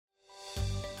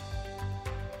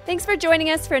Thanks for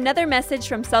joining us for another message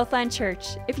from Southland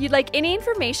Church. If you'd like any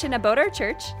information about our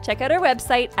church, check out our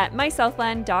website at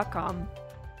mysouthland.com.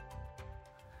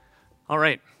 All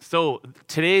right, so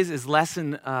today's is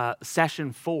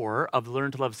session 4 of the Learn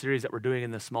to Love series that we're doing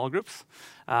in the small groups.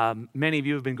 Many of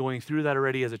you have been going through that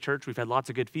already as a church. We've had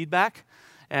lots of good feedback,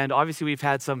 and obviously we've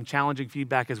had some challenging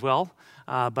feedback as well,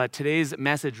 but today's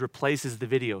message replaces the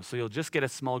video, so you'll just get a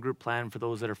small group plan for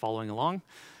those that are following along.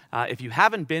 If you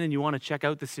haven't been and you want to check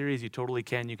out the series, you totally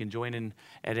can. You can join in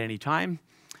at any time.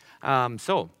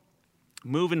 So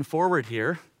moving forward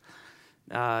here,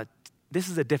 this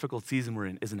is a difficult season we're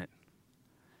in, isn't it?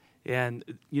 And,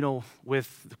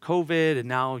 with COVID and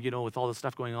now, with all the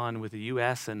stuff going on with the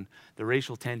U.S. and the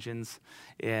racial tensions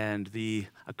and the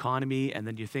economy, and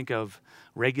then you think of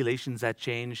regulations that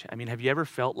change. I mean, have you ever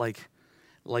felt like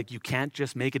you can't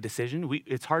just make a decision?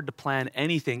 It's hard to plan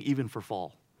anything, even for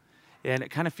fall. And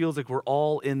it kind of feels like we're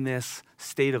all in this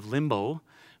state of limbo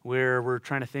where we're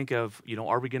trying to think of,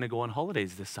 are we going to go on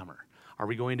holidays this summer? Are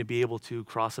we going to be able to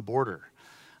cross a border?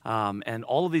 And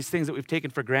all of these things that we've taken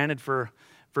for granted for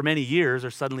many years are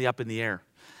suddenly up in the air.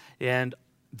 And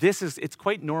it's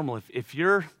quite normal. If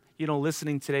you're,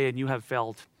 listening today and you have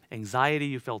felt anxiety,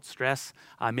 you felt stress,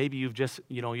 maybe you've just,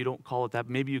 you don't call it that,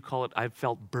 maybe you call it, I've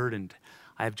felt burdened.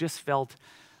 I've just felt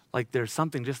like there's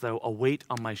something, just a weight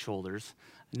on my shoulders.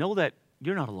 Know that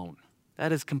you're not alone.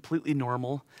 That is completely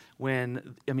normal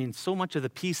so much of the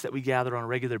peace that we gather on a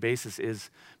regular basis is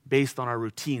based on our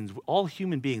routines. All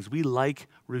human beings, we like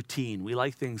routine. We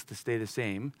like things to stay the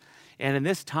same. And in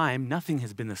this time, nothing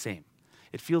has been the same.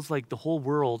 It feels like the whole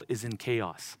world is in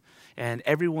chaos and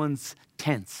everyone's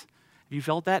tense. Have you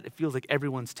felt that? It feels like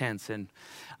everyone's tense. And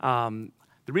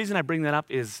the reason I bring that up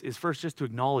is first just to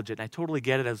acknowledge it. And I totally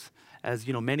get it as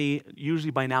many,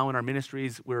 usually by now in our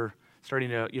ministries, we're starting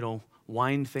to,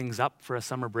 wind things up for a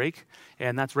summer break.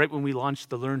 And that's right when we launched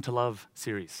the Learn to Love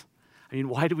series. I mean,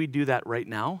 why do we do that right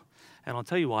now? And I'll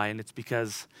tell you why. And it's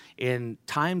because in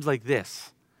times like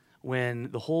this,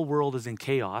 when the whole world is in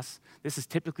chaos, this has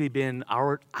typically been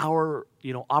our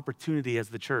opportunity as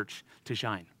the church to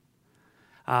shine.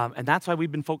 And that's why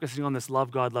we've been focusing on this love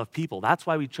God, love people. That's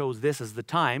why we chose this as the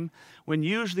time when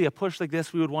usually a push like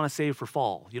this we would want to save for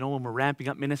fall. When we're ramping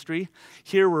up ministry.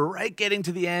 Here we're right getting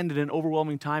to the end in an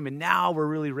overwhelming time, and now we're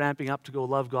really ramping up to go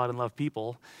love God and love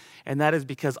people. And that is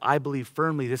because I believe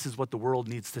firmly this is what the world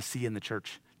needs to see in the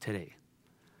church today.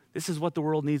 This is what the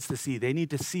world needs to see. They need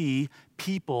to see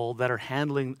people that are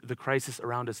handling the crisis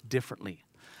around us differently.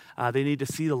 They need to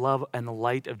see the love and the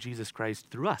light of Jesus Christ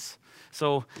through us.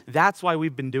 So that's why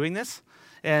we've been doing this.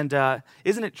 And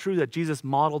isn't it true that Jesus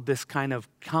modeled this kind of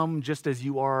come just as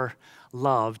you are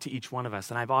love to each one of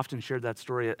us? And I've often shared that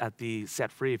story at the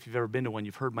Set Free. If you've ever been to one,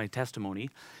 you've heard my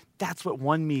testimony. That's what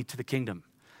won me to the kingdom.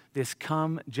 This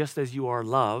come just as you are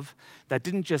love that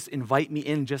didn't just invite me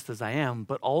in just as I am,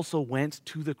 but also went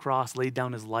to the cross, laid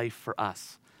down his life for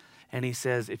us. And he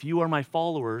says, if you are my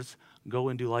followers, go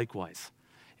and do likewise.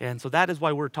 And so that is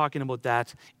why we're talking about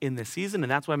that in this season,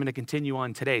 and that's why I'm going to continue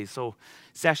on today. So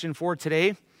session 4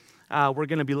 today, we're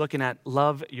going to be looking at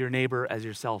love your neighbor as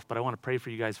yourself. But I want to pray for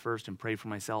you guys first and pray for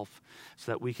myself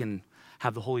so that we can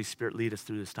have the Holy Spirit lead us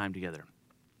through this time together.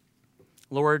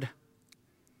 Lord,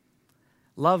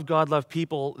 love God, love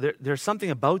people. There's something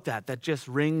about that just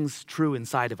rings true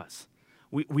inside of us.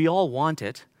 We all want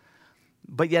it.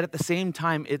 But yet at the same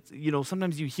time,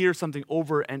 sometimes you hear something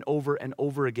over and over and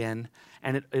over again,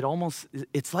 and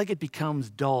it's like it becomes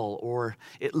dull or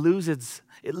it loses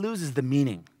the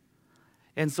meaning.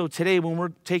 And so today, when we're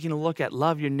taking a look at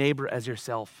love your neighbor as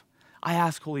yourself, I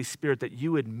ask, Holy Spirit, that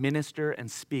you would minister and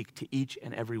speak to each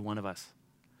and every one of us.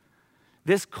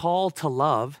 This call to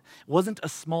love wasn't a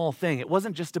small thing. It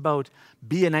wasn't just about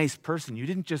be a nice person. You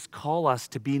didn't just call us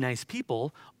to be nice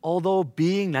people, although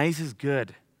being nice is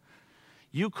good.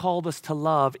 You called us to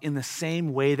love in the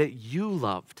same way that you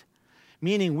loved,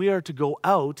 meaning we are to go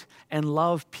out and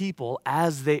love people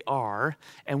as they are,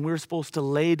 and we're supposed to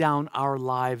lay down our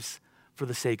lives for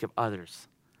the sake of others.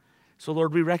 So,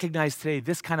 Lord, we recognize today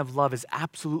this kind of love is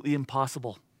absolutely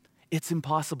impossible. It's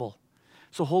impossible.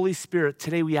 So, Holy Spirit,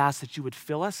 today we ask that you would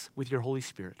fill us with your Holy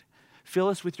Spirit. Fill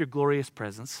us with your glorious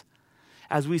presence.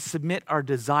 As we submit our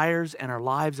desires and our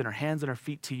lives and our hands and our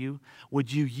feet to you,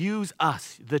 would you use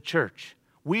us, the church?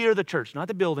 We are the church, not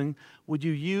the building. Would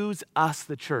you use us,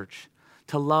 the church,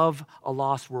 to love a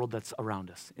lost world that's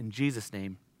around us? In Jesus'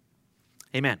 name,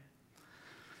 amen.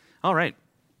 All right.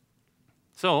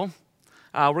 So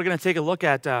we're going to take a look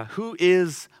at who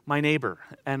is my neighbor.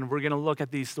 And we're going to look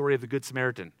at the story of the Good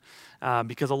Samaritan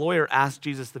because a lawyer asked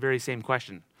Jesus the very same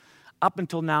question. up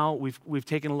until now, we've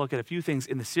taken a look at a few things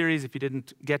in the series. If you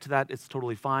didn't get to that, it's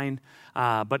totally fine.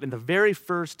 But in the very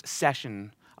first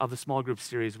session of the small group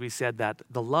series, we said that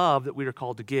the love that we are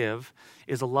called to give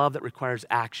is a love that requires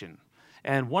action.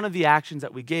 And one of the actions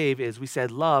that we gave is we said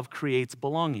love creates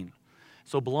belonging.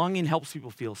 So belonging helps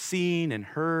people feel seen and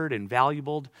heard and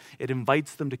valuable. It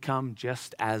invites them to come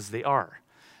just as they are.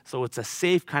 So it's a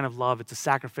safe kind of love, it's a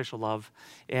sacrificial love,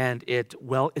 and it's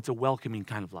a welcoming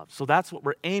kind of love. So that's what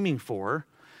we're aiming for.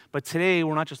 But today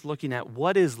we're not just looking at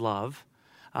what is love,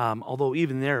 although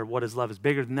even there, what is love is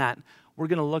bigger than that. We're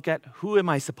going to look at who am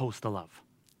I supposed to love?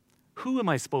 Who am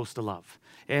I supposed to love?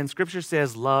 And Scripture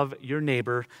says, love your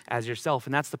neighbor as yourself.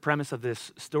 And that's the premise of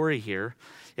this story here.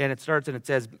 And it starts and it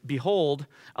says, behold,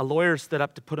 a lawyer stood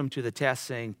up to put him to the test,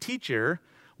 saying, Teacher,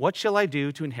 what shall I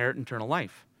do to inherit eternal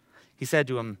life? He said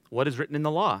to him, what is written in the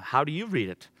law? How do you read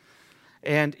it?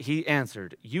 And he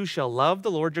answered, you shall love the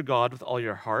Lord your God with all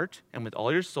your heart, and with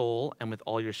all your soul, and with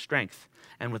all your strength,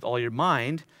 and with all your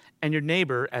mind, and your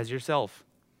neighbor as yourself.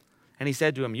 And he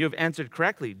said to him, you have answered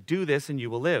correctly. Do this and you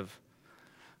will live.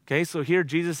 Okay, so here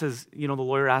Jesus is, the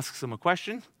lawyer asks him a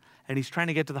question, and he's trying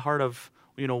to get to the heart of,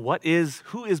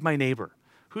 who is my neighbor?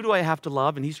 Who do I have to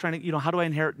love? And he's trying to, how do I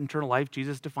inherit eternal life?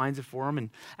 Jesus defines it for him and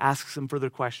asks him further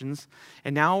questions.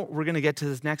 And now we're going to get to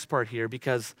this next part here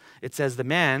because it says the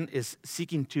man is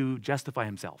seeking to justify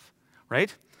himself,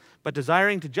 right? But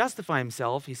desiring to justify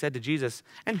himself, he said to Jesus,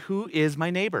 and who is my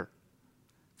neighbor?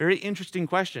 Very interesting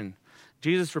question.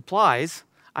 Jesus replies,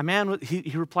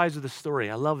 he replies with a story.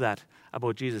 I love that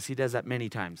about Jesus. He does that many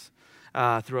times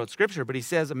throughout Scripture. But he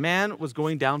says, a man was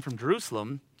going down from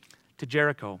Jerusalem to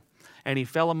Jericho, and he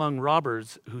fell among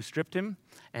robbers who stripped him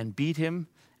and beat him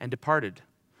and departed,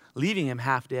 leaving him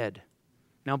half dead.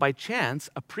 Now by chance,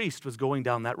 a priest was going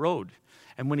down that road,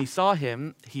 and when he saw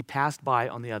him, he passed by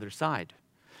on the other side.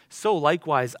 So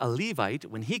likewise, a Levite,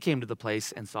 when he came to the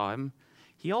place and saw him,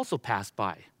 he also passed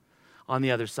by on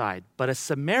the other side. But a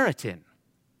Samaritan,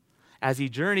 as he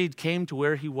journeyed, came to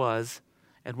where he was,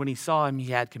 and when he saw him,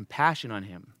 he had compassion on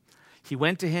him. He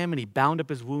went to him and he bound up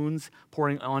his wounds,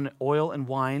 pouring on oil and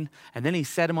wine, and then he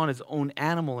set him on his own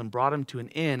animal and brought him to an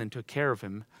inn and took care of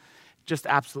him. Just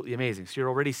absolutely amazing. So you're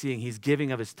already seeing he's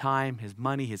giving of his time, his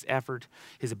money, his effort,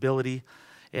 his ability.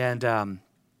 And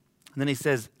then he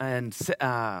says, and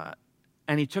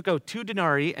he took out 2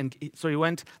 denarii, and so he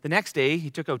went the next day,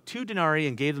 he took out 2 denarii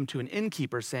and gave them to an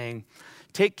innkeeper, saying,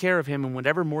 take care of him, and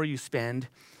whatever more you spend,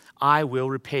 I will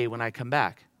repay when I come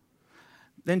back.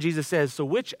 Then Jesus says, so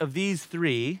which of these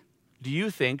 3 do you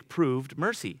think proved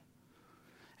mercy?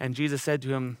 And Jesus said to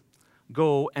him,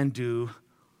 go and do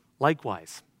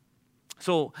likewise.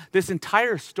 So this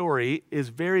entire story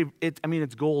is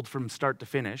it's gold from start to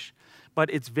finish, but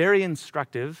it's very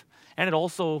instructive, and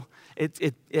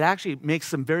it actually makes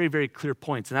some very, very clear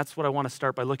points. And that's what I want to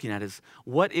start by looking at is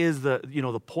what is the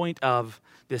point of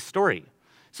this story?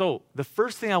 So the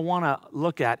first thing I want to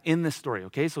look at in this story,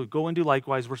 okay, so go and do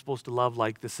likewise, we're supposed to love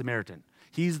like the Samaritan.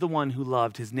 He's the one who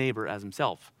loved his neighbor as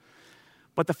himself.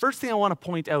 But the first thing I want to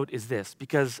point out is this,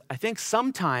 because I think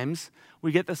sometimes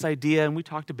we get this idea, and we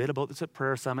talked a bit about this at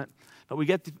Prayer Summit, but we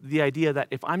get the idea that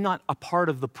if I'm not a part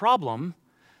of the problem,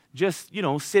 just,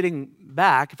 sitting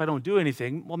back, if I don't do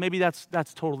anything, well, maybe that's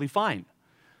totally fine.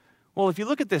 Well, if you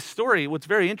look at this story, what's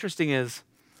very interesting is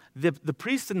the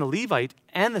priest and the Levite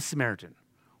and the Samaritan,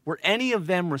 were any of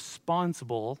them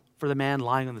responsible for the man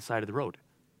lying on the side of the road?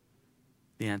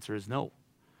 The answer is no.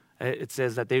 It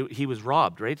says that he was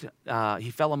robbed, right?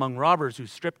 He fell among robbers who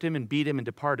stripped him and beat him and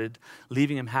departed,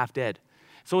 leaving him half dead.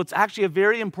 So it's actually a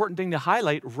very important thing to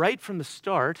highlight right from the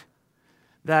start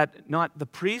that not the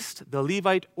priest, the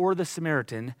Levite, or the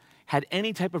Samaritan had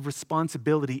any type of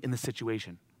responsibility in the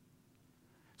situation.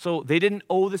 So they didn't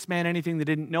owe this man anything. They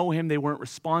didn't know him. They weren't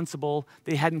responsible.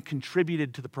 They hadn't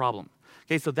contributed to the problem.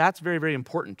 Okay, so that's very, very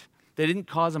important. They didn't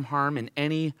cause him harm in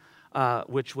any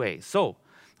which way. So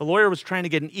the lawyer was trying to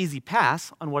get an easy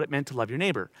pass on what it meant to love your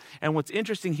neighbor. And what's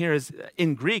interesting here is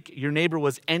in Greek, your neighbor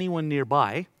was anyone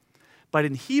nearby. But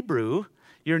in Hebrew,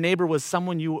 your neighbor was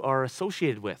someone you are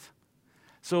associated with.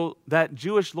 So that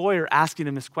Jewish lawyer asking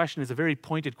him this question is a very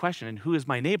pointed question. And who is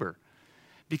my neighbor?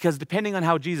 Because depending on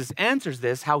how Jesus answers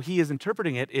this, how he is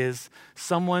interpreting it is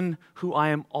someone who I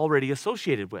am already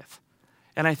associated with.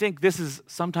 And I think this is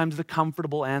sometimes the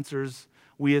comfortable answers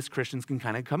we as Christians can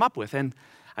kind of come up with. And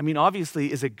I mean,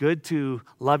 obviously, is it good to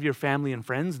love your family and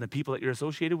friends and the people that you're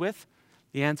associated with?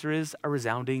 The answer is a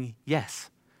resounding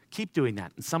yes. Keep doing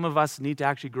that. And some of us need to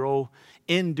actually grow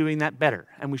in doing that better.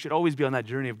 And we should always be on that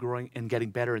journey of growing and getting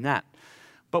better in that.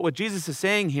 But what Jesus is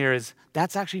saying here is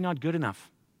that's actually not good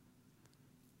enough.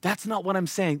 That's not what I'm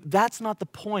saying. That's not the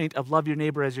point of love your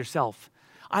neighbor as yourself.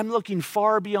 I'm looking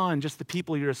far beyond just the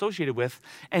people you're associated with.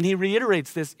 And he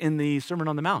reiterates this in the Sermon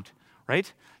on the Mount,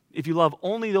 right? If you love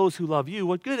only those who love you,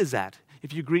 what good is that?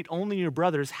 If you greet only your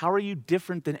brothers, how are you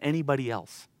different than anybody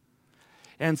else?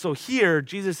 And so here,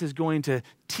 Jesus is going to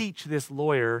teach this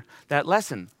lawyer that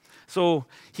lesson. So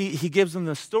he gives them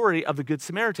the story of the Good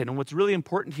Samaritan. And what's really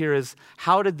important here is,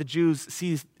 how did the Jews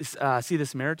see the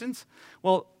Samaritans?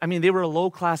 Well, I mean, they were a low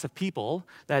class of people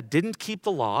that didn't keep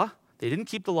the law. They didn't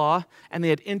keep the law, and they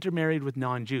had intermarried with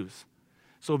non-Jews.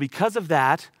 So because of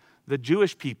that, the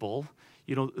Jewish people,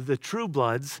 the true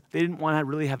bloods, they didn't want to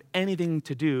really have anything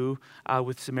to do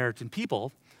with Samaritan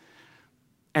people.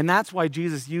 And that's why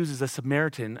Jesus uses a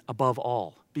Samaritan above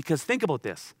all. Because think about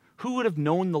this. Who would have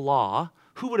known the law?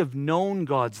 Who would have known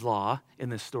God's law in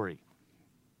this story?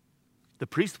 The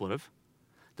priest would have.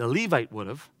 The Levite would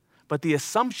have. But the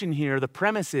assumption here, the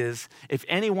premise is, if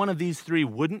any one of these three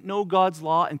wouldn't know God's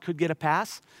law and could get a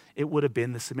pass, it would have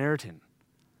been the Samaritan.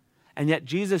 And yet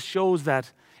Jesus shows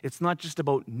that it's not just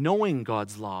about knowing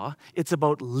God's law, it's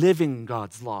about living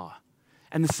God's law.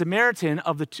 And the Samaritan,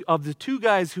 of the two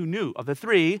guys who knew, of the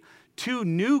three, two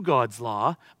knew God's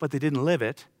law, but they didn't live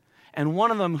it. And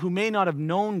one of them, who may not have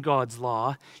known God's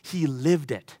law, he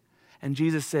lived it. And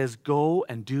Jesus says, go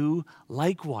and do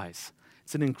likewise.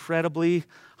 It's an incredibly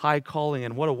high calling,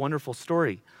 and what a wonderful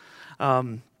story.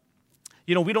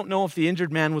 We don't know if the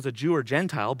injured man was a Jew or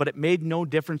Gentile, but it made no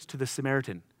difference to the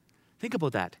Samaritan. Think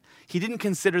about that. He didn't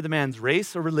consider the man's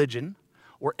race or religion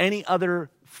or any other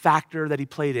factor that he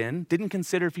played in, didn't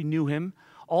consider if he knew him.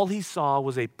 All he saw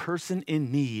was a person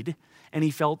in need, and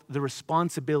he felt the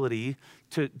responsibility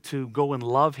to go and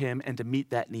love him and to meet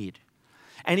that need.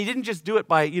 And he didn't just do it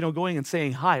by, going and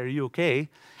saying, hi, are you okay?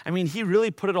 I mean, he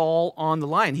really put it all on the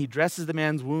line. He dresses the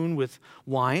man's wound with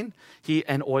wine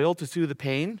and oil to soothe the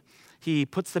pain. He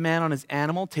puts the man on his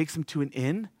animal, takes him to an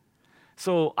inn.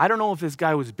 So I don't know if this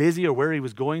guy was busy or where he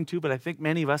was going to, but I think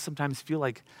many of us sometimes feel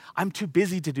like, I'm too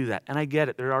busy to do that. And I get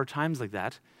it. There are times like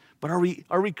that. But are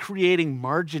we creating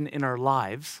margin in our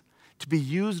lives to be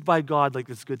used by God like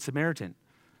this Good Samaritan?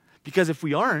 Because if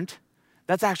we aren't,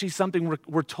 that's actually something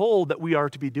we're told that we are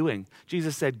to be doing.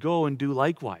 Jesus said, go and do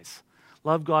likewise.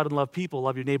 Love God and love people.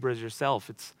 Love your neighbor as yourself.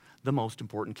 It's the most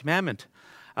important commandment.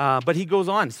 But he goes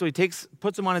on. So he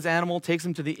puts him on his animal, takes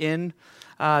him to the inn.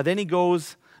 Then he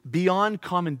goes beyond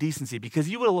common decency, because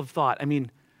you will have thought,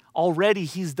 already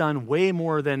he's done way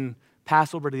more than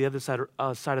pass over to the other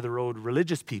side of the road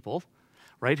religious people,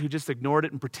 right, who just ignored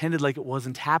it and pretended like it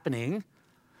wasn't happening.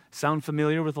 Sound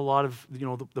familiar with a lot of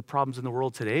the problems in the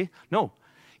world today? No,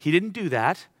 he didn't do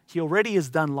that. He already has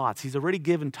done lots. He's already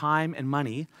given time and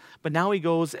money, but now he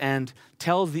goes and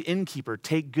tells the innkeeper,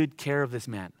 take good care of this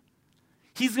man.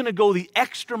 He's going to go the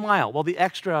extra mile, the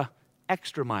extra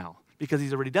mile, because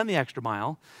he's already done the extra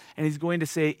mile, and he's going to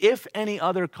say, if any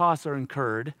other costs are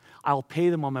incurred, I'll pay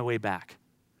them on my way back.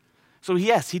 So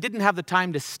yes, he didn't have the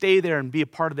time to stay there and be a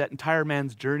part of that entire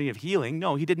man's journey of healing.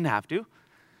 No, he didn't have to,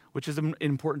 which is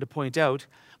important to point out.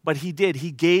 But he did.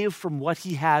 He gave from what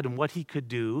he had and what he could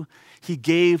do. He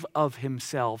gave of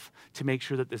himself to make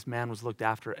sure that this man was looked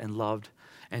after and loved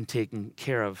and taken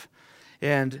care of.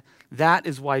 And that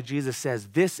is why Jesus says,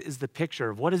 this is the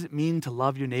picture of what does it mean to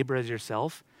love your neighbor as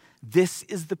yourself? This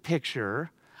is the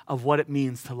picture of what it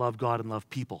means to love God and love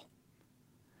people.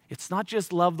 It's not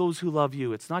just love those who love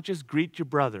you. It's not just greet your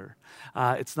brother.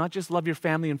 It's not just love your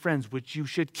family and friends, which you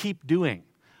should keep doing.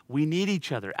 We need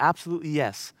each other, absolutely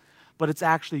yes. But it's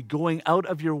actually going out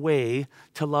of your way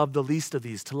to love the least of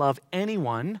these, to love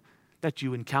anyone that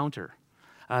you encounter,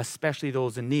 especially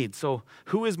those in need. So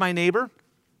who is my neighbor?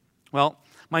 Well,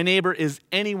 my neighbor is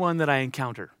anyone that I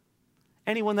encounter.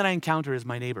 Anyone that I encounter is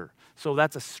my neighbor. So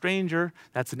that's a stranger,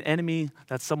 that's an enemy,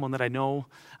 that's someone that I know.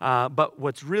 But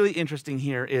what's really interesting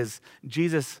here is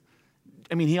Jesus,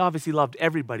 he obviously loved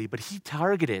everybody, but he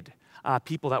targeted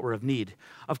people that were of need.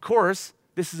 Of course,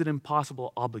 this is an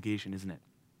impossible obligation, isn't it?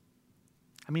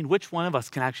 Which one of us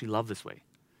can actually love this way?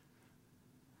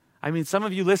 Some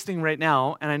of you listening right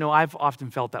now, and I know I've often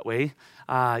felt that way,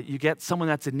 you get someone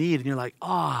that's in need and you're like,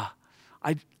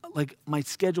 my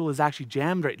schedule is actually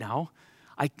jammed right now.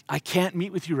 I can't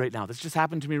meet with you right now. This just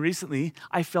happened to me recently.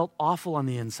 I felt awful on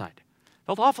the inside.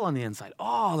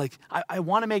 I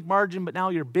want to make margin, but now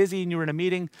you're busy and you're in a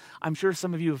meeting. I'm sure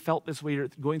some of you have felt this way. You're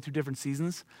going through different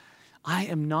seasons. I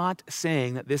am not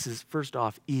saying that this is, first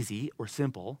off, easy or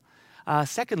simple.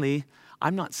 Secondly,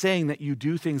 I'm not saying that you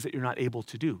do things that you're not able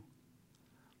to do.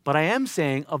 But I am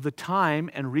saying of the time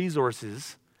and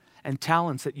resources and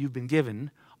talents that you've been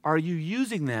given, are you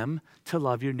using them to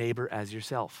love your neighbor as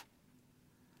yourself?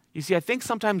 You see, I think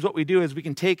sometimes what we do is we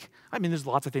can take, there's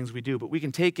lots of things we do, but we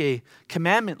can take a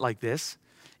commandment like this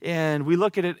and we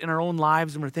look at it in our own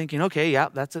lives and we're thinking, okay, yeah,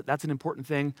 that's an important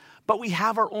thing, but we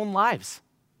have our own lives.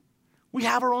 We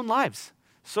have our own lives.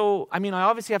 So, I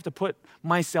obviously have to put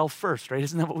myself first, right?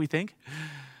 Isn't that what we think?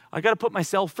 I got to put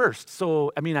myself first.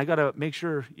 So, I got to make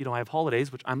sure, I have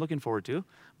holidays, which I'm looking forward to,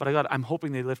 but I'm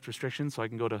hoping they lift restrictions so I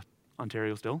can go to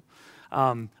Ontario still.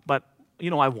 But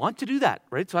I want to do that,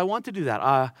 right? So I want to do that.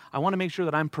 I want to make sure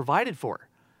that I'm provided for.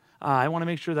 I want to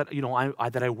make sure that,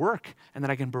 that I work and that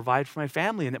I can provide for my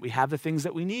family and that we have the things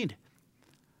that we need.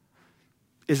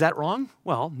 Is that wrong?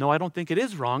 Well, no, I don't think it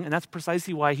is wrong. And that's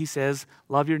precisely why he says,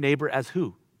 love your neighbor as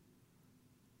who?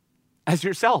 As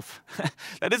yourself.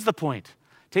 That is the point.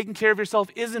 Taking care of yourself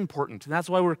is important. And that's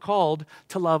why we're called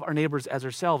to love our neighbors as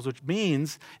ourselves, which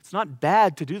means it's not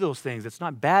bad to do those things. It's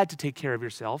not bad to take care of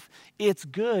yourself. It's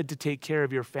good to take care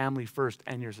of your family first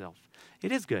and yourself.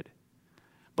 It is good.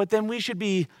 But then we should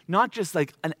be not just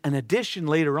like an addition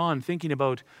later on, thinking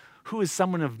about who is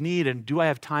someone of need and do I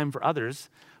have time for others.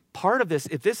 Part of this,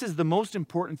 if this is the most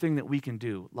important thing that we can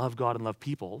do, love God and love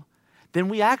people, then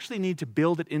we actually need to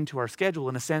build it into our schedule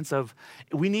in a sense of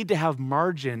we need to have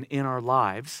margin in our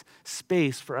lives,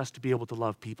 space for us to be able to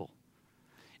love people.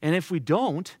 And if we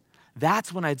don't,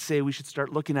 that's when I'd say we should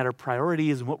start looking at our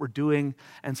priorities and what we're doing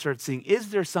and start seeing,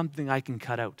 is there something I can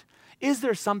cut out? Is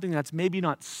there something that's maybe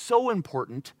not so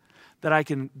important that I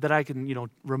can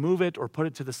remove it or put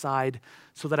it to the side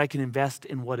so that I can invest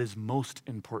in what is most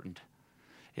important?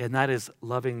 And that is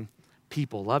loving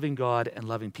people, loving God and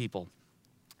loving people.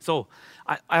 So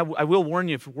I will warn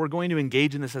you, if we're going to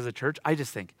engage in this as a church, I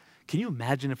just think, can you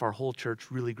imagine if our whole church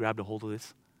really grabbed a hold of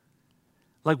this?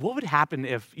 Like, what would happen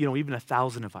if, even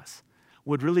 1,000 of us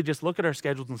would really just look at our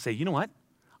schedules and say, you know what?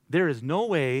 There is no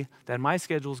way that my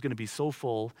schedule is going to be so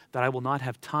full that I will not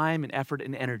have time and effort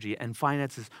and energy and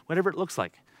finances, whatever it looks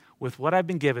like. With what I've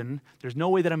been given, there's no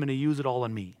way that I'm going to use it all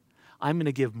on me. I'm going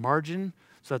to give margin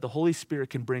so that the Holy Spirit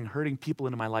can bring hurting people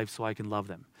into my life so I can love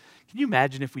them. Can you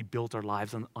imagine if we built our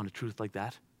lives on a truth like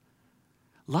that?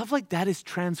 Love like that is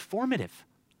transformative.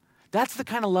 That's the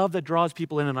kind of love that draws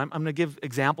people in, and I'm going to give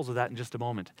examples of that in just a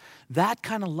moment. That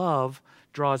kind of love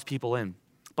draws people in.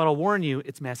 But I'll warn you,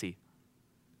 it's messy.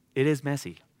 It is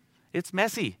messy. It's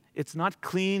messy. It's not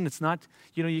clean. It's not,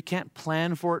 you can't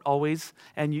plan for it always,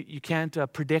 and you can't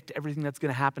predict everything that's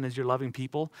going to happen as you're loving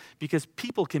people, because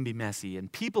people can be messy and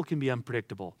people can be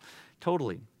unpredictable.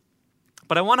 Totally.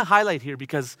 But I want to highlight here,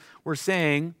 because we're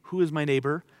saying, who is my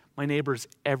neighbor? My neighbor is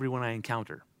everyone I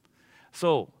encounter.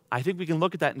 So I think we can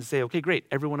look at that and say, okay, great.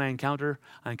 Everyone I encounter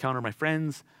my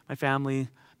friends, my family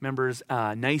members,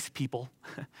 nice people,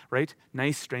 right?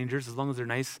 Nice strangers, as long as they're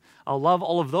nice. I'll love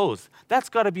all of those. That's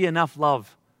got to be enough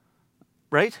love,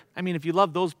 right? If you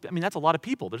love those, that's a lot of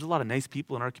people. There's a lot of nice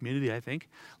people in our community, I think.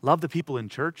 Love the people in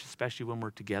church, especially when we're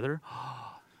together,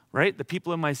 right? The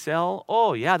people in my cell,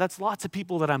 oh yeah, that's lots of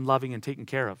people that I'm loving and taking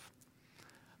care of.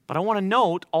 But I want to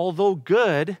note, although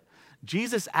good,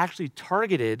 Jesus actually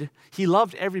he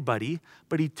loved everybody,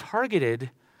 but he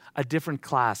targeted a different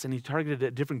class, and he targeted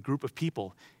a different group of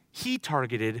people. He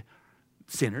targeted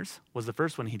sinners, was the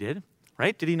first one he did,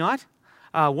 right? Did he not?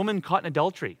 A woman caught in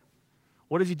adultery.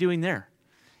 What is he doing there?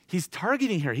 He's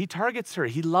targeting her. He targets her.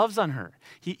 He loves on her.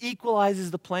 He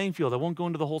equalizes the playing field. I won't go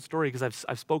into the whole story because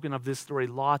I've spoken of this story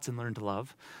lots in Learn to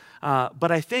Love.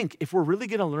 But I think if we're really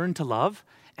going to learn to love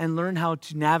and learn how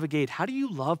to navigate, how do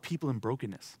you love people in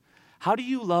brokenness? How do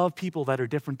you love people that are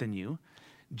different than you?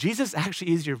 Jesus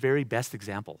actually is your very best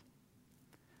example.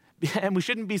 And we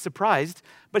shouldn't be surprised,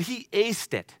 but he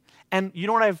aced it. And you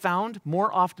know what I've found?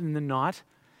 More often than not,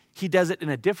 he does it in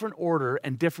a different order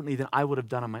and differently than I would have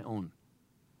done on my own.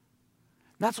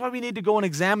 That's why we need to go and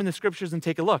examine the scriptures and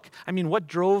take a look. What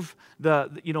drove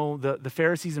the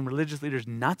Pharisees and religious leaders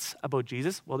nuts about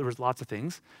Jesus? Well, there was lots of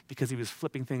things, because he was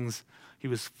flipping things. He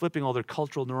was flipping all their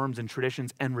cultural norms and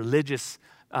traditions and religious,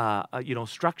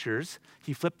 structures.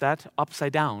 He flipped that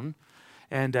upside down,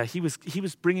 and he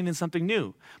was bringing in something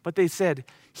new. But they said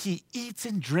he eats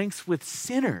and drinks with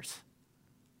sinners.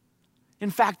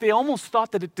 In fact, they almost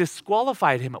thought that it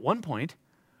disqualified him at one point.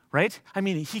 Right?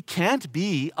 He can't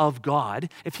be of God.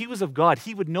 If he was of God,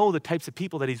 he would know the types of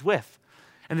people that he's with.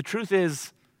 And the truth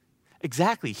is,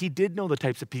 exactly, he did know the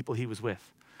types of people he was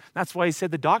with. That's why he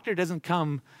said the doctor doesn't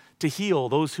come to heal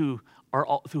those who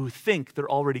think they're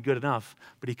already good enough,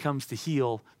 but he comes to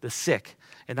heal the sick.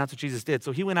 And that's what Jesus did.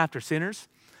 So he went after sinners,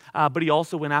 but he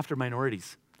also went after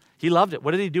minorities. He loved it.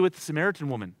 What did he do with the Samaritan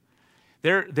woman?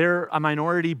 They're a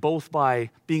minority both by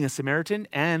being a Samaritan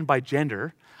and by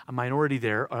gender, a minority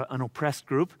there, an oppressed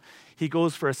group. He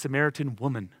goes for a Samaritan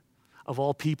woman, of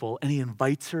all people, and he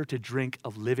invites her to drink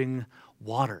of living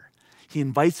water. He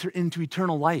invites her into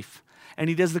eternal life, and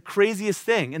he does the craziest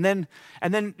thing. And then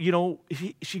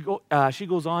she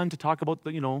goes on to talk about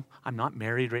I'm not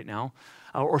married right now,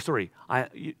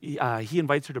 he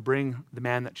invites her to bring the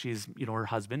man that she's her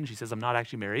husband. She says, I'm not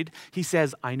actually married. He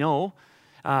says, I know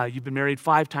you've been married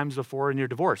 5 times before and you're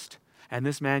divorced, and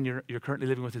this man you're currently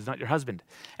living with is not your husband.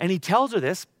 And he tells her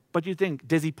this. But you think,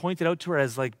 does he point it out to her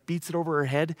as beats it over her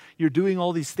head? You're doing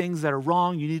all these things that are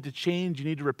wrong. You need to change. You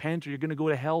need to repent, or you're going to go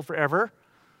to hell forever.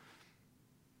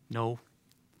 No.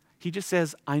 He just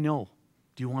says, I know.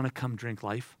 Do you want to come drink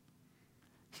life?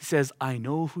 He says, I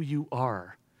know who you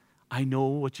are. I know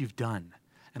what you've done.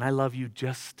 And I love you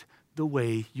just the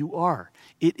way you are.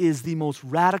 It is the most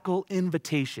radical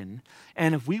invitation.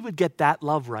 And if we would get that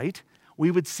love right, we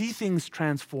would see things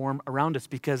transform around us,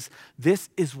 because this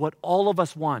is what all of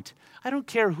us want. I don't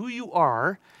care who you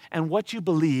are and what you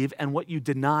believe and what you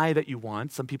deny that you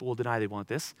want. Some people will deny they want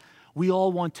this. We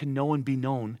all want to know and be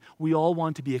known. We all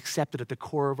want to be accepted at the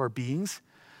core of our beings,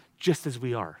 just as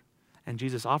we are. And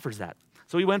Jesus offers that.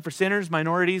 So he went for sinners,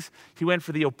 minorities. He went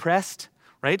for the oppressed,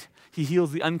 right? He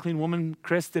heals the unclean woman.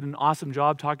 Chris did an awesome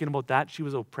job talking about that. She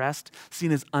was oppressed,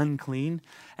 seen as unclean,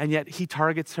 and yet he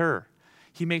targets her.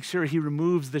 He makes sure he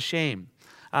removes the shame.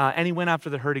 And he went after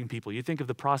the hurting people. You think of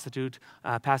the prostitute,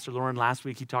 Pastor Lauren last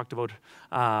week, he talked about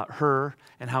her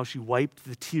and how she wiped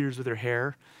the tears with her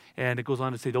hair. And it goes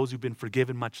on to say, those who've been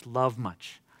forgiven much love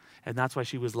much. And that's why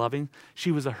she was loving.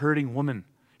 She was a hurting woman.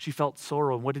 She felt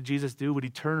sorrow. And what did Jesus do? Would he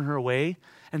turn her away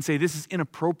and say, this is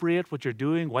inappropriate what you're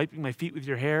doing, wiping my feet with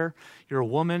your hair? You're a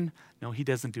woman. No, he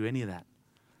doesn't do any of that.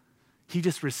 He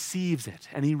just receives it,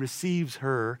 and he receives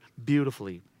her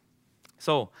beautifully.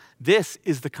 So this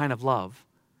is the kind of love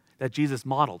that Jesus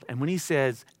modeled. And when he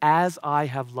says, as I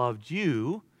have loved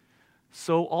you,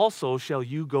 so also shall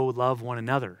you go love one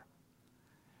another.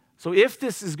 So if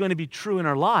this is going to be true in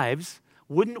our lives,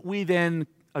 wouldn't we then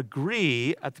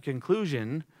agree at the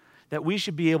conclusion that we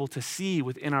should be able to see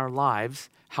within our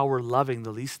lives how we're loving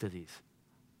the least of these?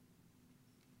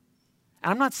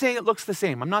 And I'm not saying it looks the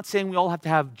same. I'm not saying we all have to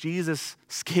have Jesus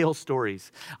scale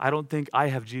stories. I don't think I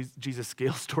have Jesus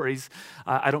scale stories.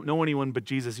 I don't know anyone but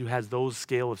Jesus who has those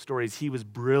scale of stories. He was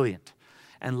brilliant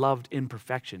and loved in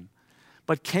perfection.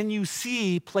 But can you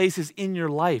see places in your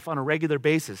life on a regular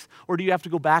basis? Or do you have to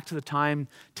go back to the time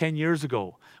 10 years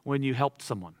ago when you helped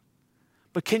someone?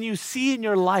 But can you see in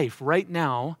your life right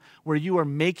now where you are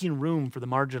making room for the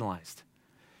marginalized?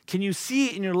 Can you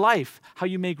see in your life how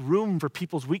you make room for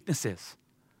people's weaknesses?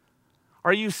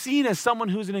 Are you seen as someone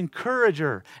who's an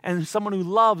encourager and someone who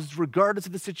loves regardless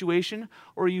of the situation?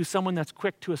 Or are you someone that's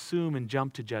quick to assume and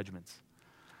jump to judgments?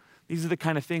 These are the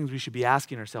kind of things we should be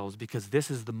asking ourselves, because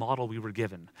this is the model we were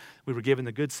given. We were given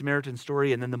the Good Samaritan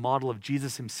story and then the model of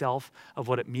Jesus himself of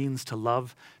what it means to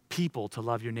love people, to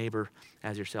love your neighbor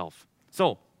as yourself.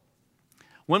 So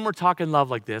when we're talking love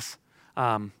like this,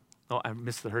 I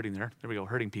missed the hurting there. There we go,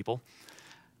 hurting people.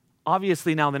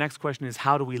 Obviously, now the next question is,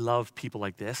 how do we love people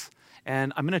like this?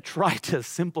 And I'm going to try to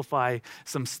simplify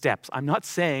some steps. I'm not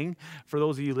saying, for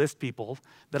those of you list people,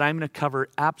 that I'm going to cover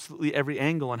absolutely every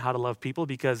angle on how to love people,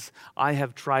 because I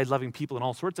have tried loving people in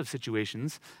all sorts of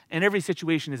situations, and every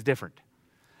situation is different.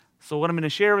 So what I'm going to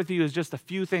share with you is just a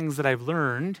few things that I've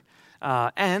learned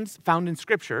and found in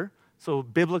Scripture. So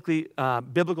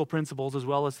biblical principles, as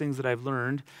well as things that I've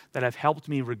learned that have helped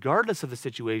me, regardless of the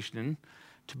situation,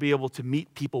 to be able to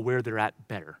meet people where they're at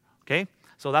better, okay?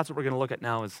 So that's what we're going to look at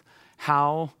now, is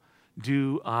how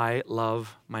do I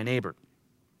love my neighbor?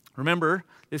 Remember,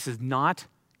 this is not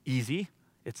easy.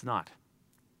 It's not.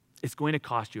 It's going to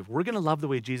cost you. If we're going to love the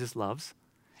way Jesus loves,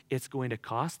 it's going to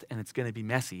cost and it's going to be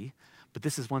messy. But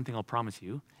this is one thing I'll promise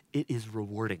you. It is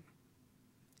rewarding.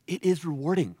 It is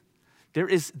rewarding. There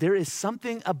is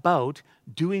something about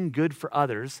doing good for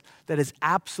others that is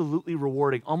absolutely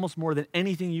rewarding, almost more than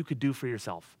anything you could do for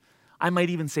yourself. I might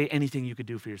even say anything you could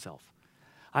do for yourself.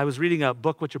 I was reading a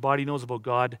book, What Your Body Knows About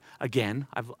God. Again,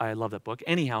 I love that book.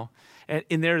 Anyhow,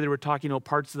 in there they were talking about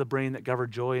parts of the brain that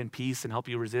govern joy and peace and help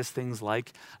you resist things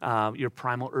like your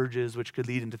primal urges, which could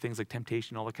lead into things like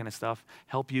temptation, all that kind of stuff,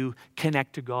 help you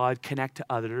connect to God, connect to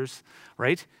others,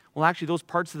 right? Well, actually, those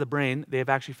parts of the brain, they have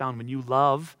actually found when you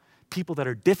love people that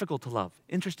are difficult to love.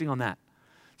 Interesting on that.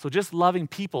 So just loving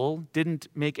people didn't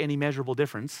make any measurable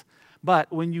difference.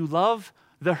 But when you love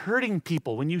the hurting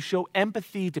people, when you show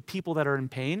empathy to people that are in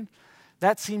pain,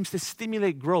 that seems to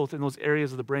stimulate growth in those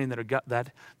areas of the brain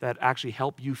that actually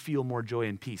help you feel more joy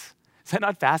and peace. Is that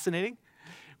not fascinating?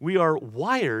 We are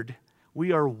wired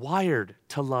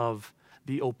to love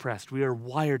the oppressed. We are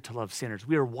wired to love sinners.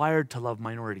 We are wired to love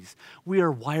minorities. We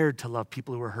are wired to love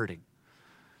people who are hurting.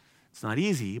 It's not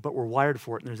easy, but we're wired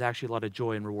for it, and there's actually a lot of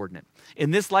joy and reward in it.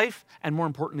 In this life, and more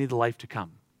importantly, the life to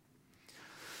come.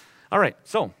 All right,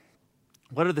 so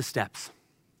what are the steps?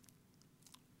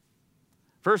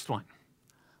 First one,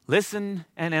 listen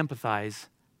and empathize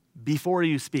before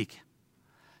you speak.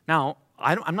 Now,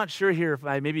 I'm not sure here if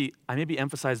I maybe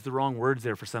emphasized the wrong words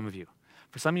there for some of you.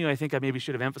 For some of you, I think I maybe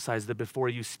should have emphasized the before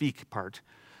you speak part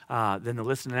than the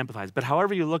listen and empathize. But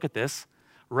however you look at this,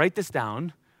 write this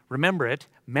down, remember it,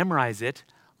 memorize it,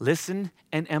 listen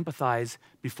and empathize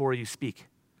before you speak.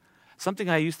 Something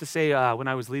I used to say when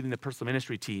I was leading the personal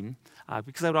ministry team,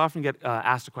 because I would often get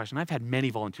asked a question. I've had many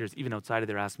volunteers, even outside of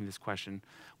there, ask me this question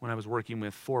when I was working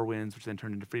with Four Winds, which then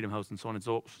turned into Freedom House and so on and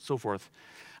so forth.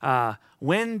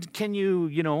 When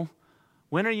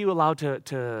are you allowed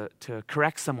to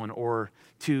correct someone or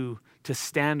to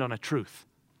stand on a truth?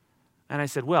 And I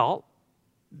said, well,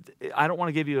 I don't want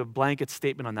to give you a blanket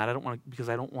statement on that. Because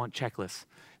I don't want checklists.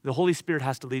 The Holy Spirit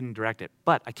has to lead and direct it.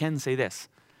 But I can say this.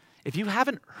 If you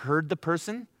haven't heard the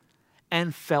person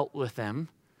and felt with them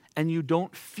and you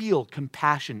don't feel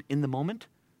compassion in the moment,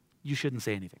 you shouldn't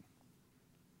say anything.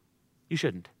 You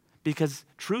shouldn't. Because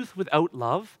truth without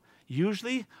love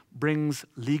usually brings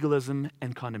legalism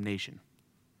and condemnation.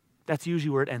 That's usually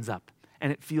where it ends up.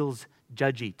 And it feels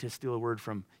judgy, to steal a word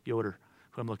from Yoder,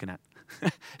 who I'm looking at.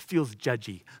 It feels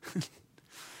judgy.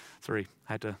 Sorry,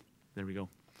 there we go.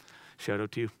 Shout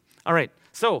out to you. All right,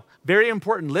 so very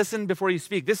important, listen before you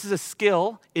speak. This is a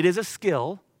skill. It is a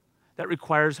skill that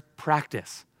requires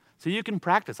practice. So you can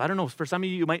practice. I don't know, for some of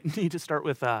you, you might need to start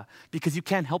with, because you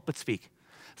can't help but speak.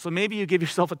 So maybe you give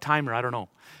yourself a timer, I don't know.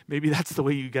 Maybe that's the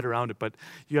way you get around it, but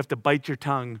you have to bite your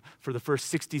tongue for the first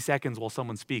 60 seconds while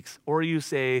someone speaks. Or you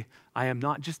say, I am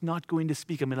not going to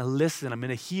speak, I'm going to listen, I'm going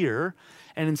to hear.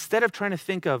 And instead of trying to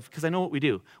think of, because I know what we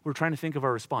do, we're trying to think of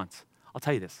our response. I'll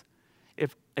tell you this.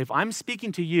 If I'm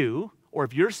speaking to you, or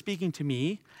if you're speaking to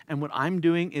me, and what I'm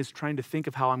doing is trying to think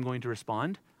of how I'm going to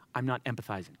respond, I'm not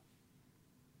empathizing.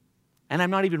 And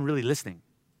I'm not even really listening.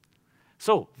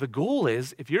 So the goal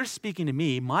is, if you're speaking to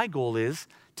me, my goal is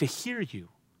to hear you.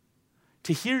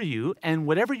 To hear you, and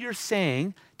whatever you're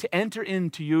saying, to enter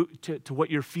into you, to what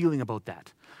you're feeling about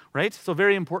that, right? So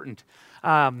very important.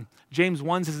 James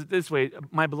 1 says it this way,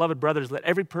 my beloved brothers, let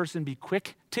every person be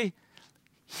quick to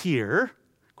hear,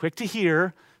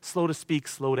 slow to speak,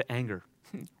 slow to anger,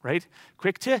 right?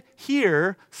 Quick to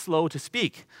hear, slow to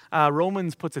speak.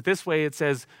 Romans puts it this way, it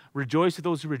says, rejoice with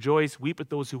those who rejoice, weep with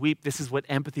those who weep. This is what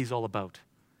empathy is all about.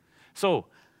 So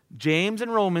James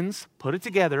and Romans, put it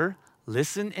together,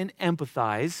 listen and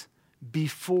empathize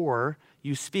before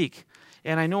you speak.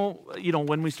 And I know,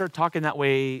 when we start talking that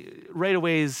way, right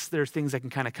away there's things that can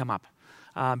kind of come up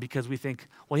because we think,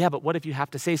 well, yeah, but what if you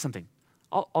have to say something?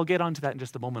 I'll get onto that in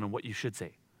just a moment on what you should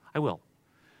say. I will.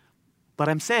 But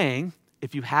I'm saying,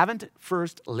 if you haven't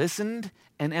first listened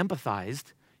and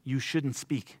empathized, you shouldn't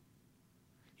speak.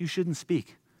 You shouldn't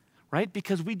speak, right?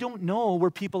 Because we don't know where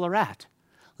people are at.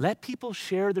 Let people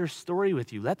share their story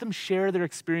with you. Let them share their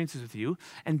experiences with you.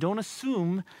 And don't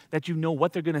assume that you know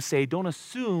what they're going to say. Don't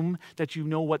assume that you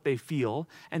know what they feel.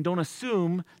 And don't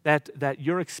assume that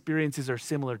your experiences are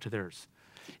similar to theirs.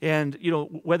 And,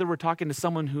 whether we're talking to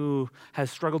someone who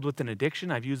has struggled with an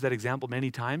addiction, I've used that example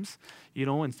many times,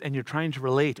 and you're trying to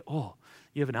relate, oh,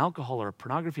 you have an alcohol or a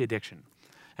pornography addiction.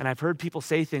 And I've heard people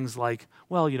say things like,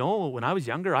 well, when I was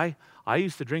younger, I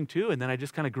used to drink too, and then I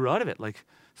just kind of grew out of it.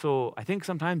 So I think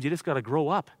sometimes you just got to grow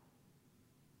up.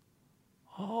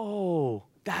 Oh,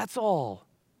 that's all.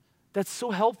 That's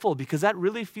so helpful because that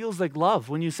really feels like love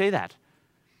when you say that.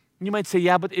 And you might say,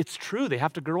 yeah, but it's true. They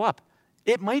have to grow up.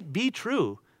 It might be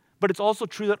true, but it's also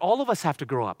true that all of us have to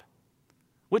grow up.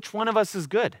 Which one of us is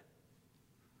good?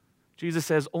 Jesus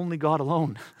says, only God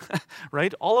alone,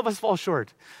 right? All of us fall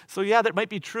short. So yeah, that might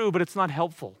be true, but it's not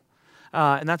helpful.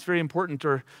 And that's very important.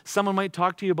 Or someone might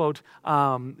talk to you about,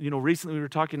 recently we were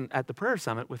talking at the prayer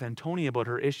summit with Antonia about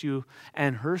her issue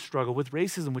and her struggle with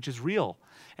racism, which is real.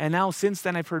 And now since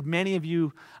then, I've heard many of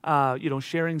you,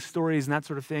 sharing stories and that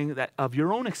sort of thing of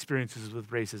your own experiences with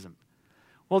racism.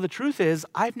 Well, the truth is,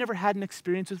 I've never had an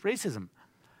experience with racism.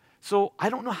 So I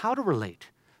don't know how to relate.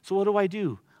 So what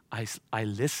do? I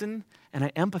listen and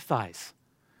I empathize.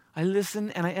 I listen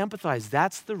and I empathize.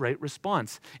 That's the right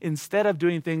response. Instead of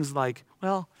doing things like,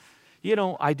 well,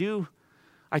 I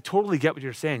totally get what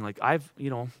you're saying. Like I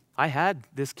had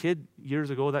this kid years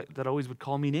ago that always would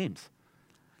call me names.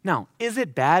 Now, is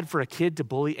it bad for a kid to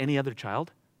bully any other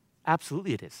child?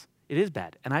 Absolutely it is. It is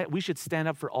bad. And we should stand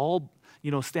up for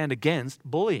stand against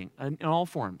bullying in all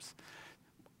forms.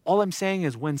 All I'm saying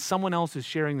is when someone else is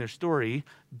sharing their story,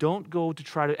 don't go to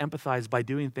try to empathize by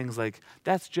doing things like,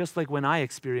 that's just like when I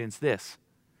experienced this.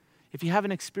 If you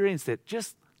haven't experienced it,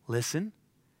 just listen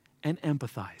and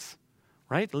empathize,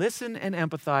 right? Listen and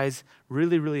empathize,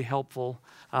 really, really helpful.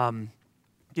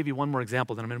 Give you one more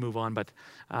example, then I'm going to move on. But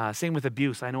same with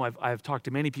abuse. I know I've talked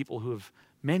to many people who have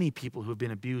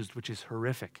been abused, which is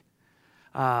horrific.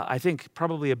 I think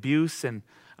probably abuse and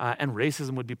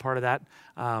racism would be part of that,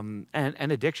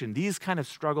 and addiction. These kind of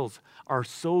struggles are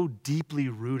so deeply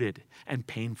rooted and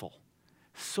painful,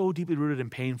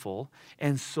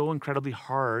 and so incredibly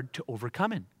hard to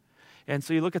overcome in. And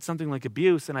so you look at something like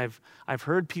abuse, and I've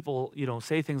heard people,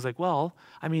 say things like, well,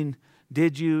 I mean,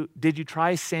 did you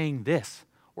try saying this?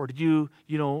 Or did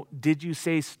you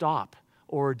say stop?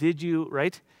 Or did you,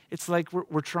 right? It's like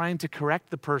we're trying to correct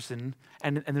the person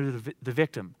and they're the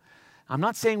victim. I'm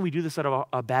not saying we do this out of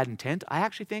a bad intent. I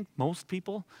actually think most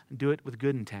people do it with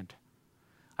good intent.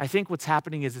 I think what's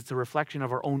happening is it's a reflection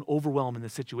of our own overwhelm in the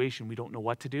situation. We don't know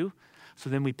what to do. So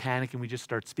then we panic and we just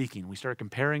start speaking. We start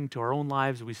comparing to our own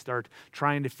lives. We start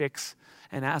trying to fix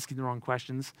and asking the wrong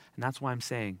questions. And that's why I'm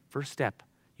saying, first step,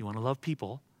 you want to love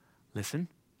people, listen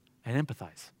and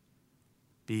empathize.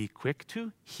 Be quick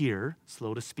to hear,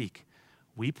 slow to speak.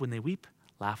 Weep when they weep,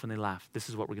 laugh when they laugh. This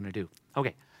is what we're going to do.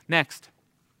 Okay, next.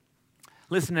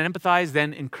 Listen and empathize,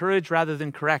 then encourage rather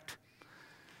than correct.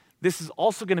 This is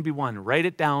also going to be one. Write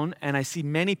it down, and I see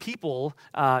many people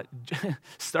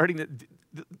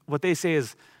what they say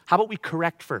is, how about we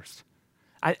correct first?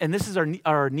 And this is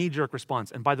our knee-jerk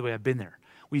response. And by the way, I've been there.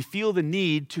 We feel the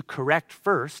need to correct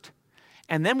first,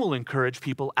 and then we'll encourage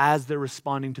people as they're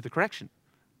responding to the correction.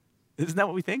 Isn't that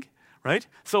what we think? Right?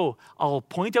 So I'll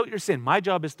point out your sin. My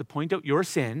job is to point out your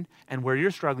sin and where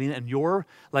you're struggling, and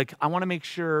I want to make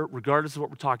sure, regardless of what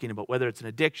we're talking about, whether it's an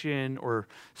addiction or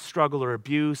struggle or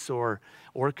abuse or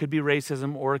it could be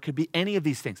racism or it could be any of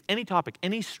these things, any topic,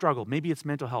 any struggle, maybe it's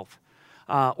mental health,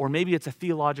 or maybe it's a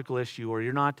theological issue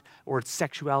or it's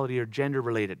sexuality or gender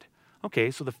related. Okay,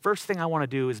 so the first thing I want to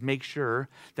do is make sure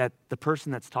that the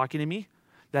person that's talking to me,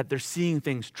 that they're seeing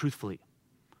things truthfully,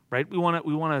 right? We want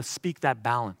to speak that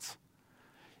balance.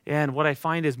 And what I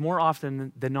find is more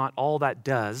often than not, all that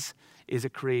does is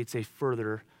it creates a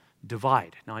further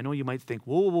divide. Now, I know you might think,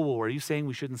 whoa, are you saying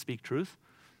we shouldn't speak truth?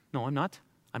 No, I'm not.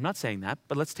 I'm not saying that,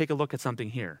 but let's take a look at something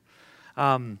here.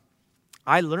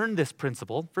 I learned this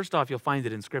principle. First off, you'll find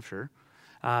it in Scripture.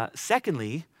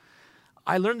 Secondly,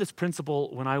 I learned this principle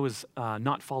when I was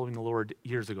not following the Lord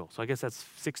years ago. So I guess that's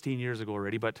 16 years ago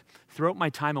already. But throughout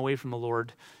my time away from the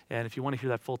Lord, and if you want to hear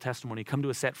that full testimony, come to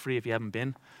a Set Free if you haven't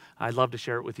been. I'd love to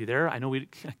share it with you there. I know we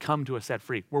come to a Set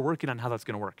Free. We're working on how that's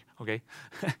going to work, okay?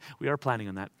 We are planning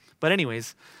on that. But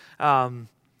anyways,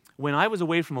 when I was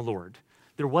away from the Lord,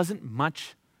 there wasn't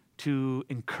much to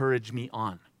encourage me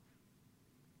on.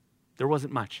 There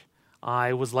wasn't much.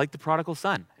 I was like the prodigal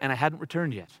son, and I hadn't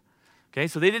returned yet. Okay,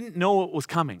 so they didn't know what was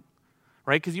coming,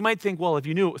 right? Because you might think, well, if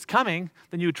you knew it was coming,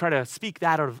 then you would try to speak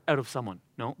that out of someone.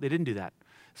 No, they didn't do that.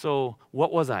 So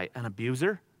what was I? An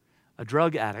abuser, a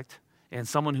drug addict, and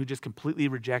someone who just completely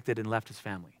rejected and left his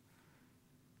family.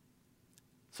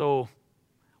 So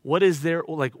what is the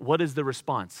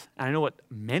response? And I know what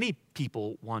many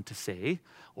people want to say,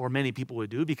 or many people would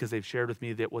do because they've shared with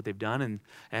me what they've done,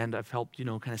 and I've helped,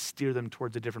 kind of steer them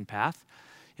towards a different path.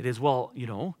 It is, well,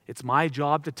 it's my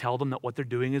job to tell them that what they're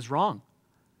doing is wrong,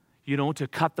 to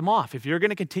cut them off. If you're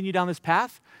going to continue down this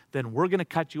path, then we're going to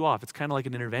cut you off. It's kind of like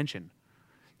an intervention.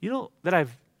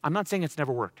 I'm not saying it's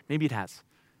never worked. Maybe it has.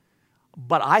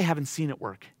 But I haven't seen it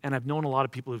work, and I've known a lot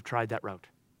of people who've tried that route.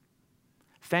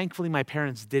 Thankfully, my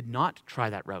parents did not try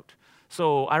that route.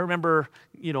 So I remember,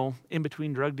 in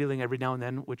between drug dealing every now and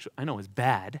then, which I know is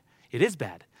bad. It is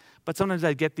bad. But sometimes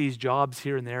I'd get these jobs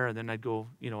here and there, and then I'd go,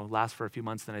 last for a few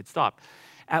months, then I'd stop.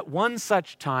 At one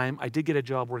such time, I did get a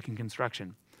job working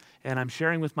construction. And I'm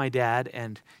sharing with my dad,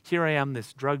 and here I am,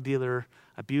 this drug dealer,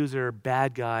 abuser,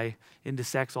 bad guy, into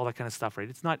sex, all that kind of stuff, right?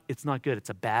 It's not good.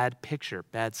 It's a bad picture,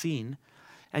 bad scene.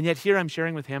 And yet here I'm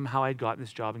sharing with him how I'd gotten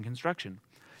this job in construction.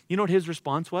 You know what his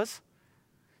response was?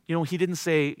 He didn't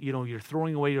say, you're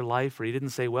throwing away your life, or he didn't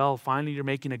say, well, finally you're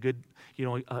making a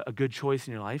good choice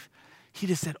in your life. He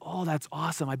just said, oh, that's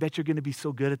awesome. I bet you're going to be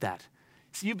so good at that.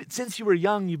 So since you were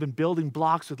young, you've been building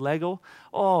blocks with Lego.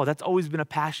 Oh, that's always been a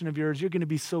passion of yours. You're going to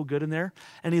be so good in there.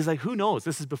 And he's like, who knows?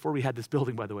 This is before we had this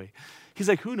building, by the way. He's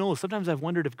like, who knows? Sometimes I've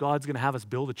wondered if God's going to have us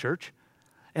build a church,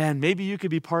 and maybe you could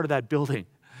be part of that building.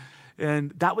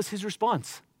 And that was his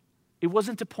response. It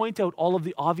wasn't to point out all of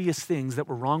the obvious things that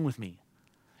were wrong with me.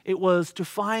 It was to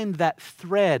find that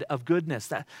thread of goodness,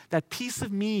 that piece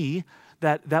of me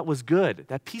that was good,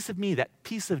 that piece of me, that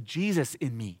piece of Jesus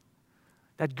in me,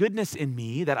 that goodness in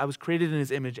me, that I was created in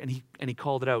his image, and he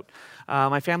called it out.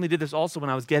 My family did this also when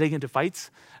I was getting into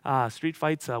fights, street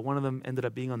fights. One of them ended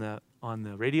up being on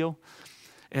the radio,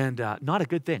 and not a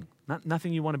good thing.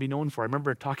 Nothing you want to be known for. I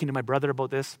remember talking to my brother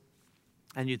about this,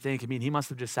 and you'd think, he must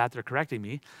have just sat there correcting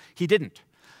me. He didn't.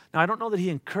 Now, I don't know that he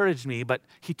encouraged me, but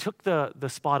he took the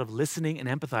spot of listening and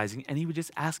empathizing, and he would just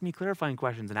ask me clarifying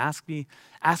questions and ask me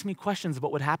questions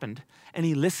about what happened, and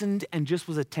he listened and just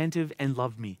was attentive and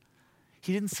loved me.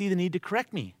 He didn't see the need to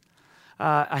correct me.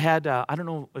 I don't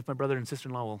know if my brother and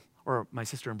sister-in-law or my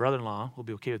sister and brother-in-law will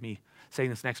be okay with me saying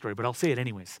this next story, but I'll say it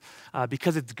anyways,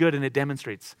 because it's good and it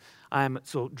demonstrates.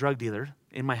 Drug dealer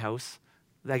in my house,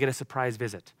 I get a surprise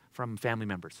visit from family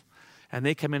members. And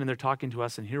they come in and they're talking to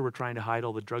us, and here we're trying to hide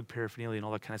all the drug paraphernalia and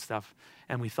all that kind of stuff,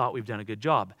 and we thought we've done a good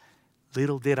job.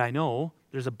 Little did I know,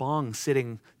 there's a bong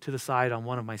sitting to the side on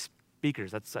one of my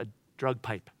speakers. That's a drug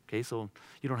pipe, okay? So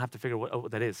you don't have to figure out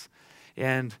what that is.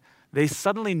 And they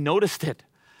suddenly noticed it.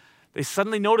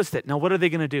 Now, what are they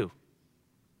going to do?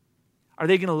 Are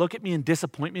they going to look at me in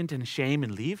disappointment and shame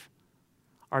and leave?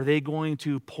 Are they going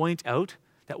to point out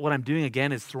that what I'm doing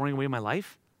again is throwing away my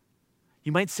life?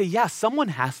 You might say, yeah, someone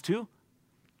has to.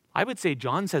 I would say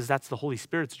John says that's the Holy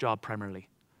Spirit's job primarily.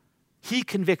 He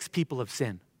convicts people of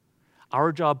sin.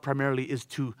 Our job primarily is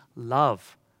to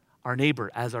love our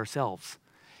neighbor as ourselves.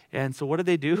 And so what did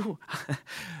they do?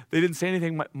 They didn't say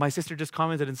anything. My sister just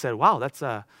commented and said, wow,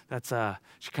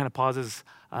 she kind of pauses,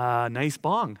 nice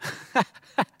bong.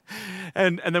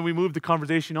 and then we moved the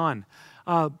conversation on.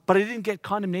 But I didn't get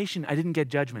condemnation. I didn't get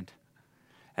judgment.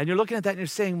 And you're looking at that and you're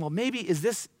saying, well, maybe is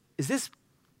this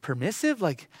permissive?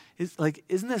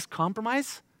 Isn't this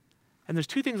compromise? And there's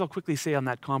two things I'll quickly say on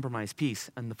that compromise piece.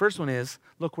 And the first one is,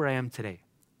 look where I am today.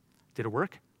 Did it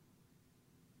work?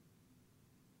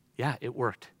 Yeah, it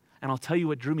worked. And I'll tell you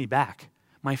what drew me back.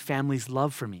 My family's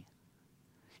love for me.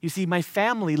 You see, my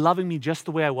family loving me just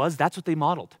the way I was, that's what they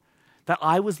modeled. That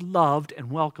I was loved and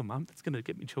welcome. That's going to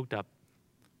get me choked up.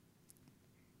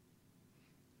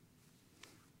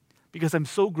 Because I'm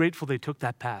so grateful they took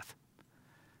that path.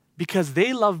 Because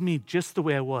they loved me just the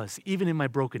way I was, even in my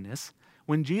brokenness.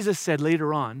 When Jesus said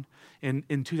later on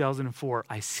in 2004,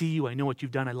 I see you, I know what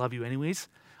you've done, I love you anyways,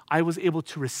 I was able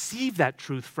to receive that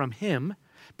truth from him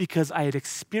because I had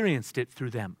experienced it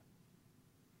through them.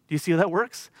 Do you see how that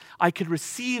works? I could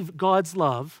receive God's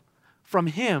love from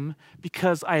him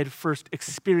because I had first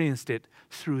experienced it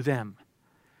through them.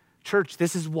 Church,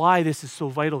 this is why this is so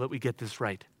vital that we get this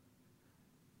right.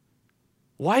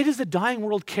 Why does the dying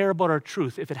world care about our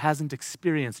truth if it hasn't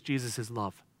experienced Jesus'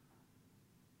 love?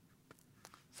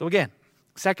 So again,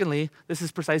 secondly, this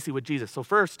is precisely what Jesus. So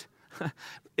first,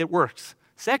 it works.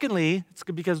 Secondly, it's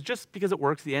because just because it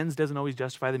works, the ends doesn't always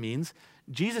justify the means.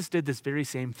 Jesus did this very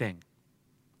same thing.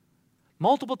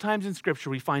 Multiple times in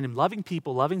Scripture, we find him loving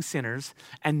people, loving sinners,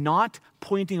 and not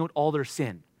pointing out all their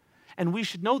sin. And we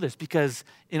should know this because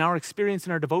in our experience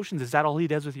in our devotions, is that all he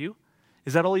does with you?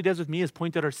 Is that all he does with me is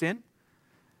point out our sin?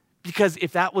 Because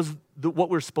if that was what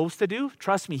we're supposed to do,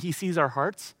 trust me, he sees our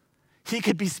hearts. He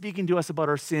could be speaking to us about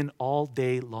our sin all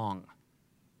day long.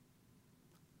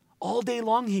 All day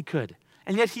long he could.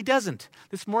 And yet he doesn't.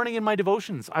 This morning in my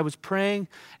devotions, I was praying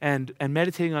and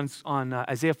meditating on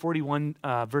Isaiah 41,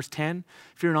 verse 10.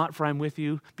 Fear not, for I am with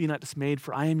you. Be not dismayed,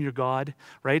 for I am your God.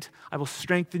 Right? I will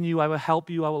strengthen you. I will help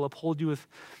you. I will uphold you with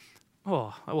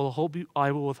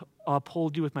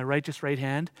uphold you with my righteous right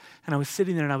hand. And I was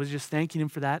sitting there and I was just thanking him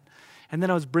for that. And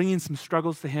then I was bringing some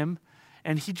struggles to him.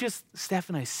 And he just,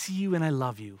 Stephen, I see you and I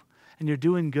love you. And you're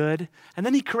doing good. And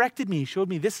then he corrected me. He showed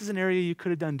me this is an area you could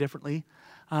have done differently.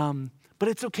 But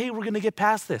it's okay, we're going to get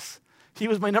past this. He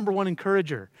was my number one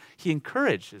encourager. He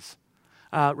encourages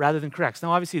rather than corrects.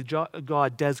 Now, obviously,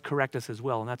 God does correct us as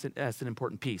well, and that's an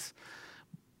important piece.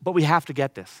 But we have to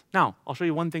get this. Now, I'll show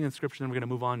you one thing in Scripture, then we're going to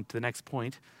move on to the next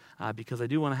point, because I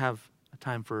do want to have a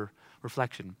time for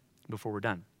reflection before we're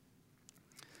done.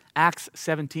 Acts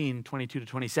 17, 22 to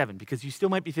 27, because you still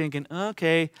might be thinking,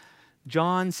 okay,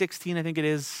 John 16, I think it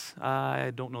is,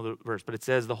 I don't know the verse, but it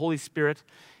says, the Holy Spirit,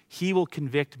 he will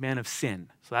convict men of sin.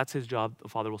 So that's his job. The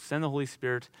Father will send the Holy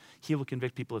Spirit. He will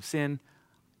convict people of sin.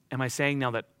 Am I saying now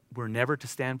that we're never to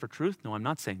stand for truth? No, I'm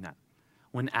not saying that.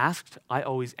 When asked, I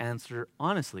always answer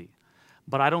honestly.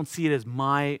 But I don't see it as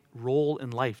my role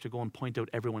in life to go and point out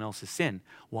everyone else's sin.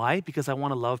 Why? Because I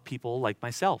want to love people like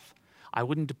myself. I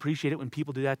wouldn't appreciate it when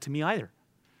people do that to me either.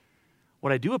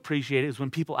 What I do appreciate is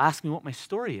when people ask me what my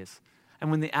story is. And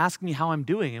when they ask me how I'm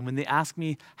doing, and when they ask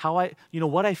me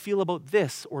what I feel about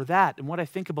this or that, and what I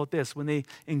think about this, when they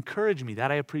encourage me,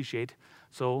 that I appreciate.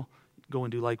 So go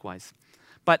and do likewise.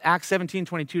 But Acts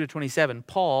 17:22-27,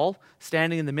 Paul,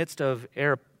 standing in the midst of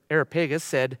Areopagus,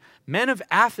 said, "Men of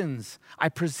Athens, I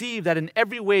perceive that in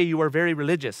every way you are very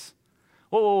religious."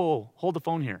 Whoa, hold the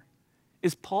phone here.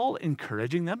 Is Paul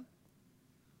encouraging them?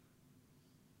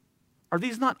 Are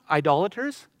these not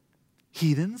idolaters,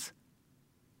 heathens,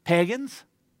 pagans?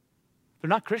 They're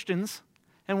not Christians.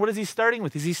 And what is he starting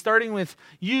with? Is he starting with,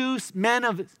 you men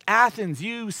of Athens,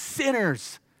 you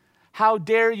sinners, how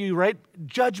dare you, right?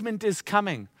 Judgment is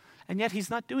coming. And yet he's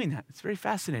not doing that. It's very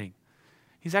fascinating.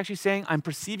 He's actually saying, I'm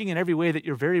perceiving in every way that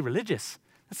you're very religious.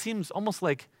 That seems almost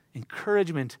like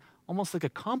encouragement, almost like a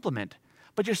compliment.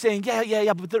 But you're saying,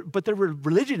 yeah, but their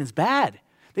religion is bad.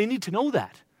 They need to know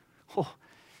that. Oh,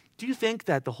 do you think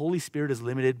that the Holy Spirit is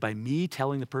limited by me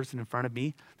telling the person in front of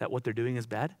me that what they're doing is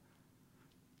bad?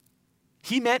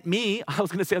 He met me, I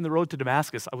was going to say on the road to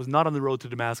Damascus. I was not on the road to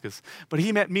Damascus. But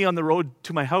he met me on the road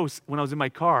to my house when I was in my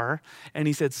car. And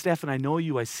he said, Stephen, I know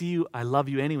you, I see you, I love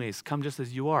you anyways. Come just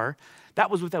as you are.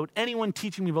 That was without anyone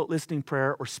teaching me about listening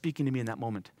prayer or speaking to me in that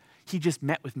moment. He just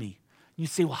met with me. You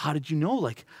say, well, how did you know?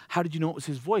 Like, how did you know it was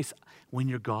his voice? When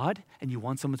you're God and you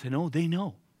want someone to know, they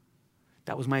know.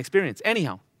 That was my experience.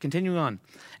 Anyhow, continuing on.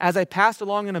 As I passed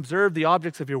along and observed the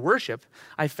objects of your worship,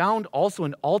 I found also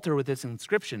an altar with this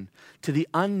inscription, to the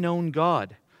unknown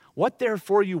God. What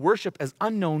therefore you worship as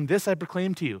unknown, this I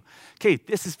proclaim to you. Okay,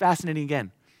 this is fascinating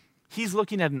again. He's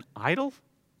looking at an idol,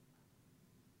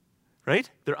 right?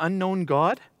 Their unknown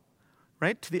God,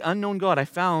 right? To the unknown God, I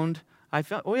found,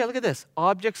 oh yeah, look at this.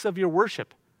 Objects of your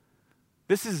worship.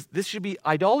 This should be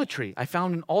idolatry. I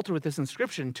found an altar with this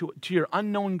inscription, to your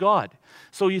unknown God.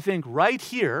 So you think right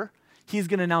here, he's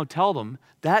going to now tell them,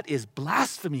 that is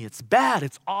blasphemy. It's bad.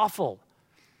 It's awful.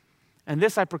 And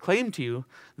this I proclaim to you,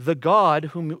 the God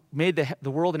who made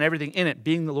the world and everything in it,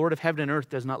 being the Lord of heaven and earth,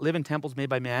 does not live in temples made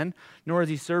by man, nor is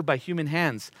he served by human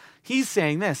hands. He's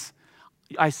saying this.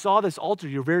 I saw this altar,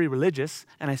 you're very religious,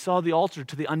 and I saw the altar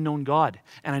to the unknown God.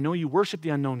 And I know you worship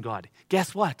the unknown God.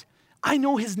 Guess what? I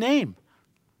know his name.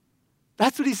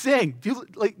 That's what he's saying.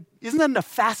 Isn't that a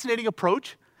fascinating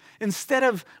approach? Instead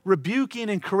of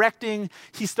rebuking and correcting,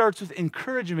 he starts with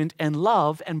encouragement and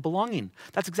love and belonging.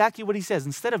 That's exactly what he says.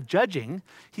 Instead of judging,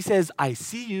 he says, I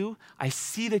see you. I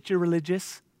see that you're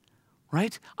religious,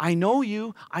 right? I know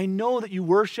you. I know that you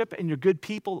worship and you're good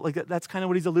people. Like that's kind of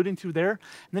what he's alluding to there. And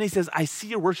then he says, I see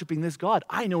you're worshiping this God.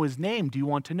 I know his name. Do you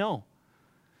want to know?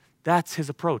 That's his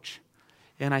approach.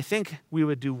 And I think we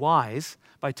would do wise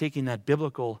by taking that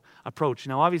biblical approach.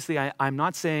 Now, obviously, I'm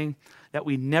not saying that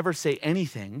we never say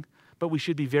anything, but we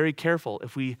should be very careful.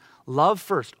 If we love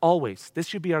first, always, this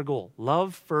should be our goal.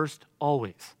 Love first,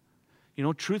 always. You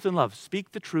know, truth and love.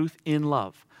 Speak the truth in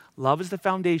love. Love is the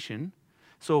foundation.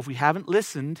 So if we haven't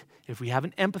listened, if we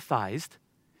haven't empathized,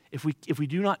 if we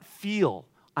do not feel,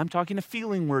 I'm talking a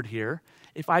feeling word here,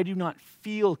 if I do not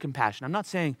feel compassion, I'm not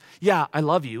saying, yeah, I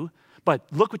love you, but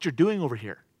look what you're doing over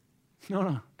here.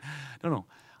 No.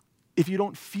 If you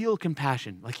don't feel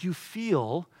compassion, if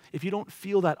you don't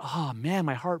feel that, oh man,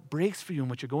 my heart breaks for you and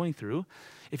what you're going through,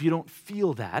 if you don't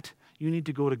feel that, you need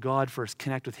to go to God first,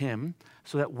 connect with him,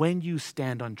 so that when you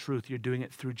stand on truth, you're doing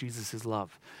it through Jesus'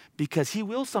 love. Because he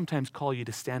will sometimes call you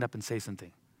to stand up and say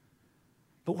something.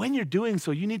 But when you're doing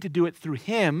so, you need to do it through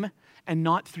him and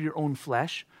not through your own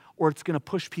flesh, or it's going to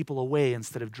push people away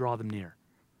instead of draw them near.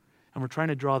 And we're trying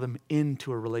to draw them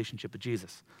into a relationship with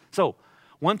Jesus. So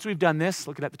once we've done this,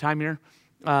 looking at the time here,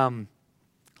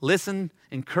 listen,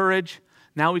 encourage.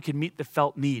 Now we can meet the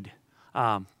felt need.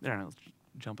 There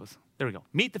we go.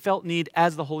 Meet the felt need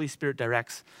as the Holy Spirit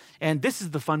directs. And this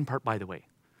is the fun part, by the way.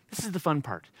 This is the fun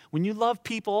part. When you love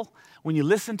people, when you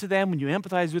listen to them, when you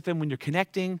empathize with them, when you're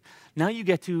connecting, now you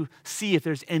get to see if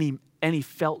there's any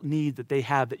felt need that they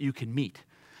have that you can meet.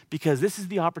 Because this is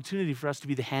the opportunity for us to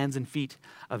be the hands and feet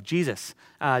of Jesus.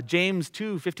 James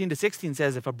 2:15-16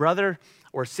 says, if a brother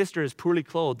or sister is poorly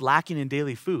clothed, lacking in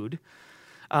daily food,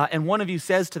 and one of you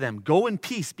says to them, go in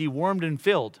peace, be warmed and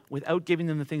filled, without giving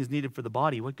them the things needed for the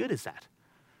body, what good is that?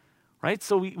 Right?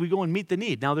 So we go and meet the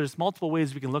need. Now there's multiple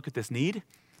ways we can look at this need.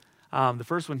 The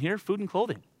first one here, food and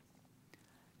clothing.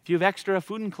 If you have extra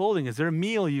food and clothing, is there a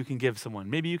meal you can give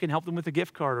someone? Maybe you can help them with a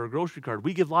gift card or a grocery card.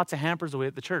 We give lots of hampers away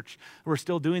at the church. We're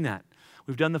still doing that.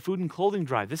 We've done the food and clothing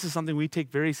drive. This is something we take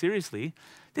very seriously.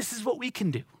 This is what we can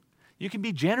do. You can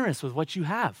be generous with what you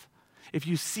have. If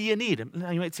you see a need, now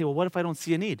you might say, well, what if I don't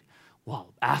see a need?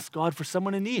 Well, ask God for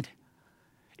someone in need.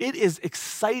 It is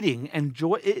exciting and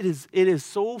joy. It is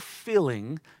so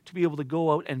filling to be able to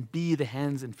go out and be the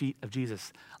hands and feet of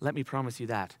Jesus. Let me promise you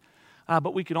that.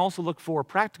 but we can also look for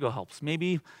practical helps.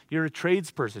 Maybe you're a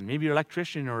tradesperson, maybe you're an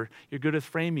electrician, or you're good at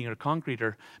framing or concrete,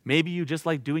 or maybe you just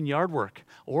like doing yard work,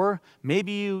 or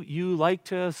maybe you like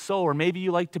to sew, or maybe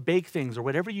you like to bake things, or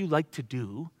whatever you like to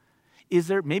do.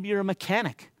 Maybe you're a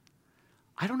mechanic.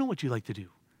 I don't know what you like to do.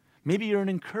 Maybe you're an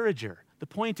encourager. The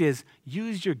point is,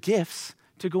 use your gifts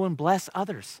to go and bless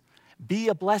others. Be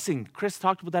a blessing. Chris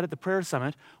talked about that at the prayer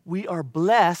summit. We are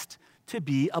blessed to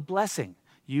be a blessing.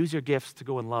 Use your gifts to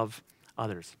go and love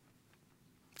others.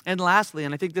 And lastly,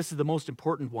 and I think this is the most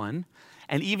important one,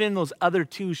 and even those other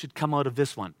two should come out of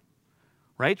this one,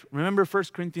 right? Remember 1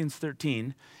 Corinthians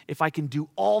 13, if I can do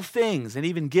all things and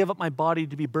even give up my body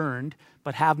to be burned,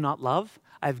 but have not love,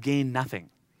 I've gained nothing.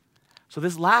 So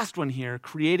this last one here,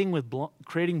 creating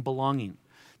belonging,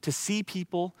 to see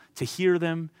people, to hear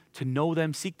them, to know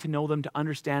them, seek to know them, to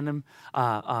understand them,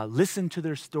 listen to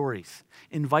their stories,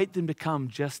 invite them to come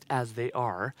just as they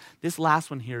are. This last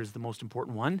one here is the most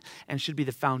important one and should be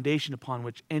the foundation upon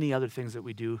which any other things that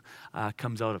we do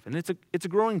comes out of. And it's a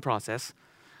growing process,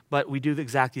 but we do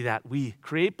exactly that. We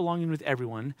create belonging with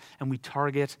everyone, and we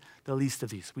target the least of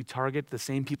these. We target the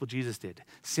same people Jesus did.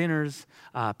 Sinners,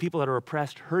 people that are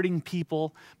oppressed, hurting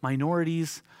people,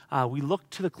 minorities. We look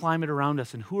to the climate around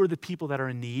us and who are the people that are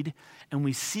in need, and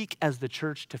we seek as the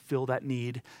church to fill that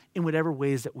need in whatever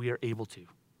ways that we are able to.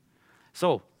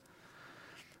 So,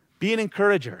 be an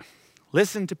encourager.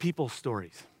 Listen to people's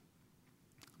stories.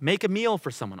 Make a meal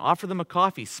for someone. Offer them a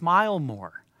coffee. Smile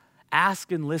more.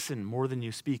 Ask and listen more than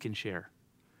you speak and share.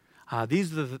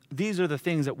 These are the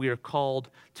things that we are called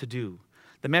to do.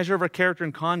 The measure of our character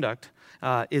and conduct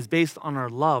is based on our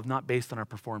love, not based on our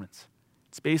performance.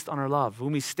 It's based on our love.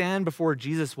 When we stand before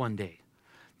Jesus one day,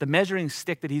 the measuring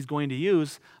stick that he's going to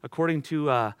use, according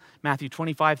to Matthew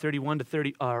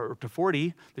 25:31 to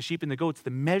 40, the sheep and the goats,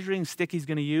 the measuring stick he's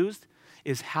going to use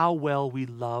is how well we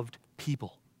loved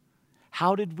people.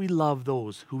 How did we love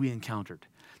those who we encountered?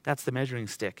 That's the measuring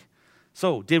stick.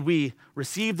 So, did we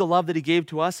receive the love that he gave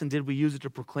to us, and did we use it to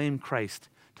proclaim Christ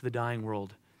to the dying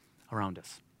world around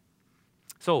us?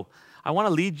 So, I want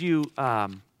to lead you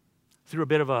through a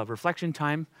bit of a reflection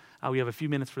time. We have a few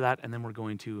minutes for that, and then we're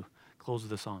going to close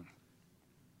with a song.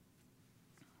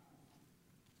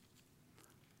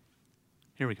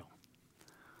 Here we go.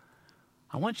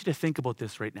 I want you to think about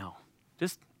this right now.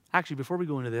 Actually, before we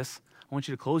go into this, I want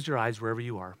you to close your eyes wherever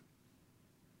you are.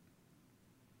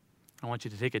 I want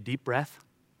you to take a deep breath.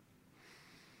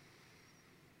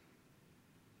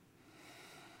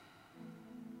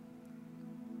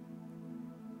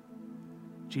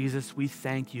 Jesus, we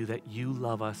thank you that you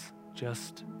love us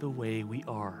just the way we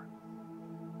are.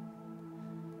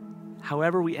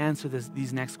 However we answer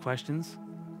these next questions,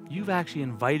 you've actually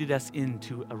invited us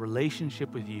into a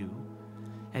relationship with you,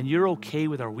 and you're okay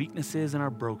with our weaknesses and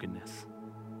our brokenness.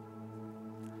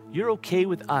 You're okay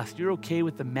with us. You're okay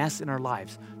with the mess in our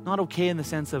lives. Not okay in the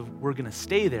sense of we're going to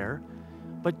stay there,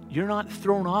 but you're not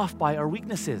thrown off by our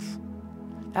weaknesses.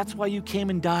 That's why you came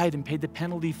and died and paid the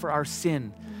penalty for our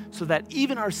sin, so that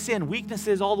even our sin,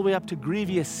 weaknesses all the way up to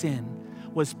grievous sin,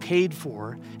 was paid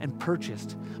for and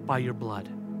purchased by your blood.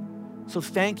 So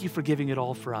thank you for giving it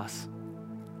all for us.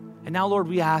 And now, Lord,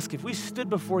 we ask if we stood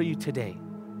before you today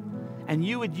and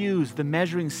you would use the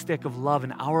measuring stick of love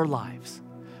in our lives,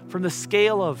 from the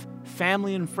scale of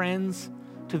family and friends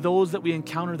to those that we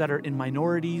encounter that are in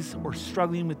minorities or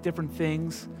struggling with different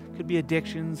things. Could be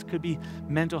addictions, could be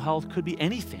mental health, could be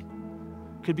anything.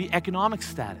 Could be economic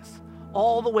status,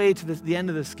 all the way to the end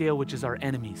of the scale, which is our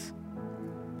enemies.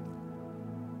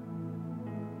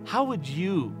 What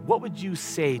would you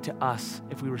say to us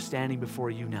if we were standing before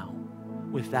you now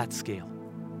with that scale?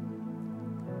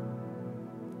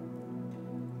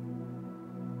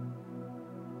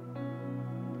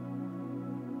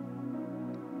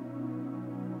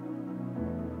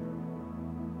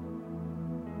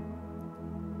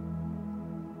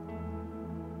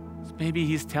 Maybe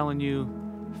he's telling you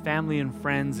family and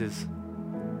friends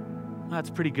that's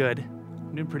pretty good.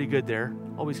 I'm doing pretty good there.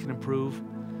 Always can improve.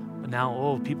 But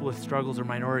now, people with struggles or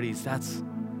minorities, that's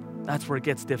where it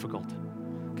gets difficult.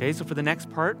 Okay, so for the next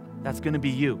part, that's going to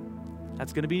be you.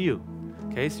 That's going to be you.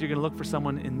 Okay, so you're going to look for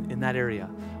someone in that area.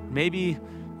 Maybe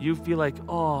you feel like,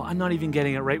 I'm not even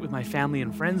getting it right with my family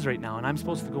and friends right now, and I'm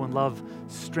supposed to go and love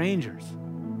strangers.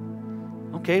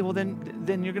 Okay, well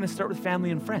then you're going to start with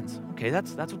family and friends. Okay,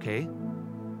 that's okay.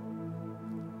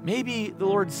 Maybe the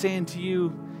Lord's saying to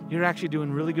you, you're actually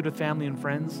doing really good with family and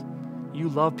friends. You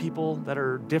love people that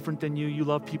are different than you. You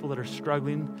love people that are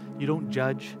struggling. You don't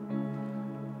judge.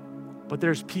 But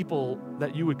there's people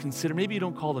that you would consider, maybe you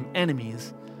don't call them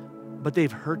enemies, but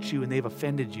they've hurt you and they've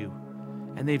offended you.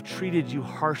 and they've treated you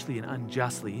harshly and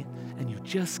unjustly, and you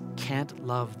just can't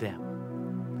love them.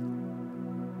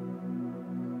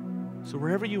 So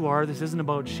wherever you are, this isn't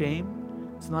about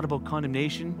shame. It's not about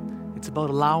condemnation. It's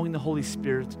about allowing the Holy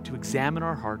Spirit to examine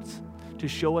our hearts, to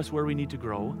show us where we need to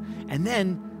grow, and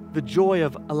then the joy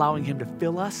of allowing Him to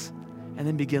fill us and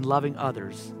then begin loving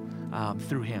others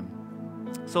through Him.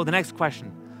 So the next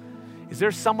question, is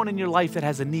there someone in your life that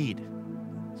has a need?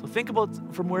 So think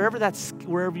about from wherever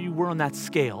you were on that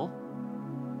scale,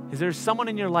 is there someone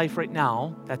in your life right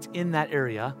now that's in that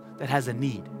area that has a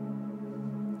need?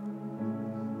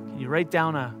 Can you write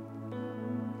down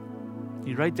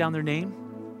their name?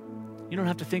 You don't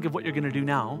have to think of what you're going to do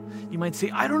now. You might say,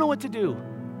 I don't know what to do.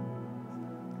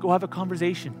 Go have a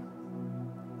conversation.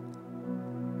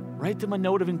 Write them a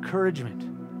note of encouragement.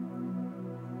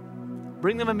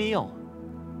 Bring them a meal.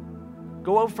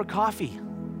 Go out for coffee.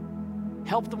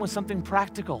 Help them with something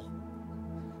practical.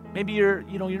 Maybe you're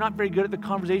not very good at the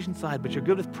conversation side, but you're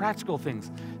good with practical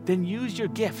things. Then use your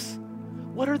gifts.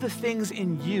 What are the things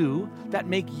in you that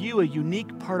make you a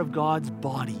unique part of God's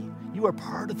body? You are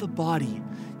part of the body.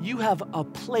 You have a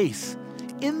place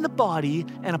in the body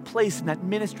and a place in that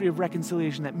ministry of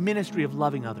reconciliation, that ministry of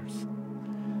loving others.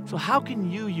 So how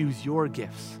can you use your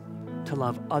gifts to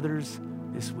love others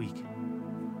this week?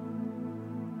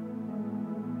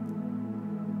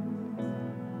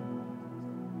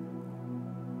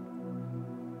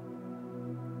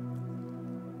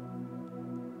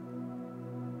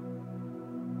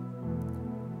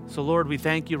 So Lord, we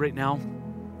thank you right now.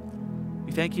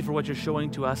 We thank you for what you're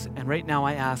showing to us. And right now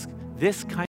I ask,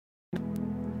 the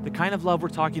kind of love we're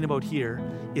talking about here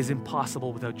is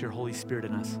impossible without your Holy Spirit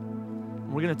in us.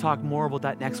 And we're going to talk more about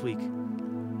that next week.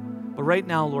 But right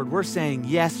now, Lord, we're saying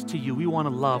yes to you. We want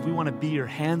to love. We want to be your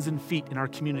hands and feet in our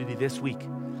community this week.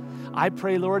 I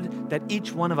pray, Lord, that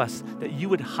each one of us, that you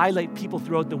would highlight people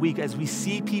throughout the week as we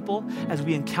see people, as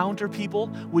we encounter people.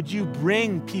 Would you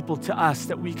bring people to us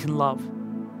that we can love?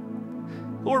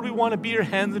 Lord, we want to be your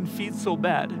hands and feet so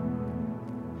bad.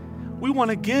 We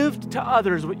want to give to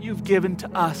others what you've given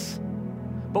to us.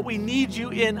 But we need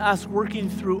you in us, working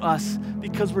through us,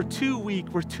 because we're too weak,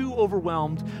 we're too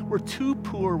overwhelmed, we're too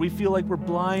poor, we feel like we're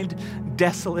blind,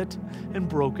 desolate, and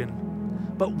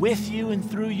broken. But with you and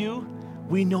through you,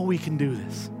 we know we can do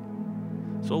this.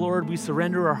 So Lord, we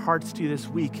surrender our hearts to you this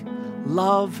week.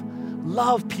 Love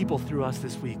people through us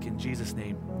this week. In Jesus'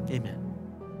 name, amen.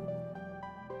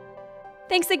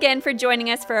 Thanks again for joining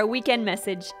us for our weekend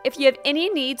message. If you have any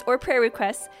needs or prayer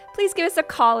requests, please give us a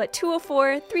call at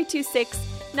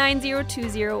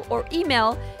 204-326-9020 or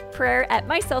email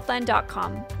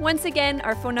prayer@mysouthland.com. Once again,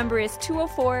 our phone number is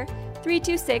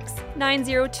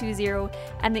 204-326-9020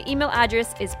 and the email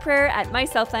address is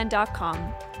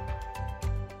prayer@mysouthland.com.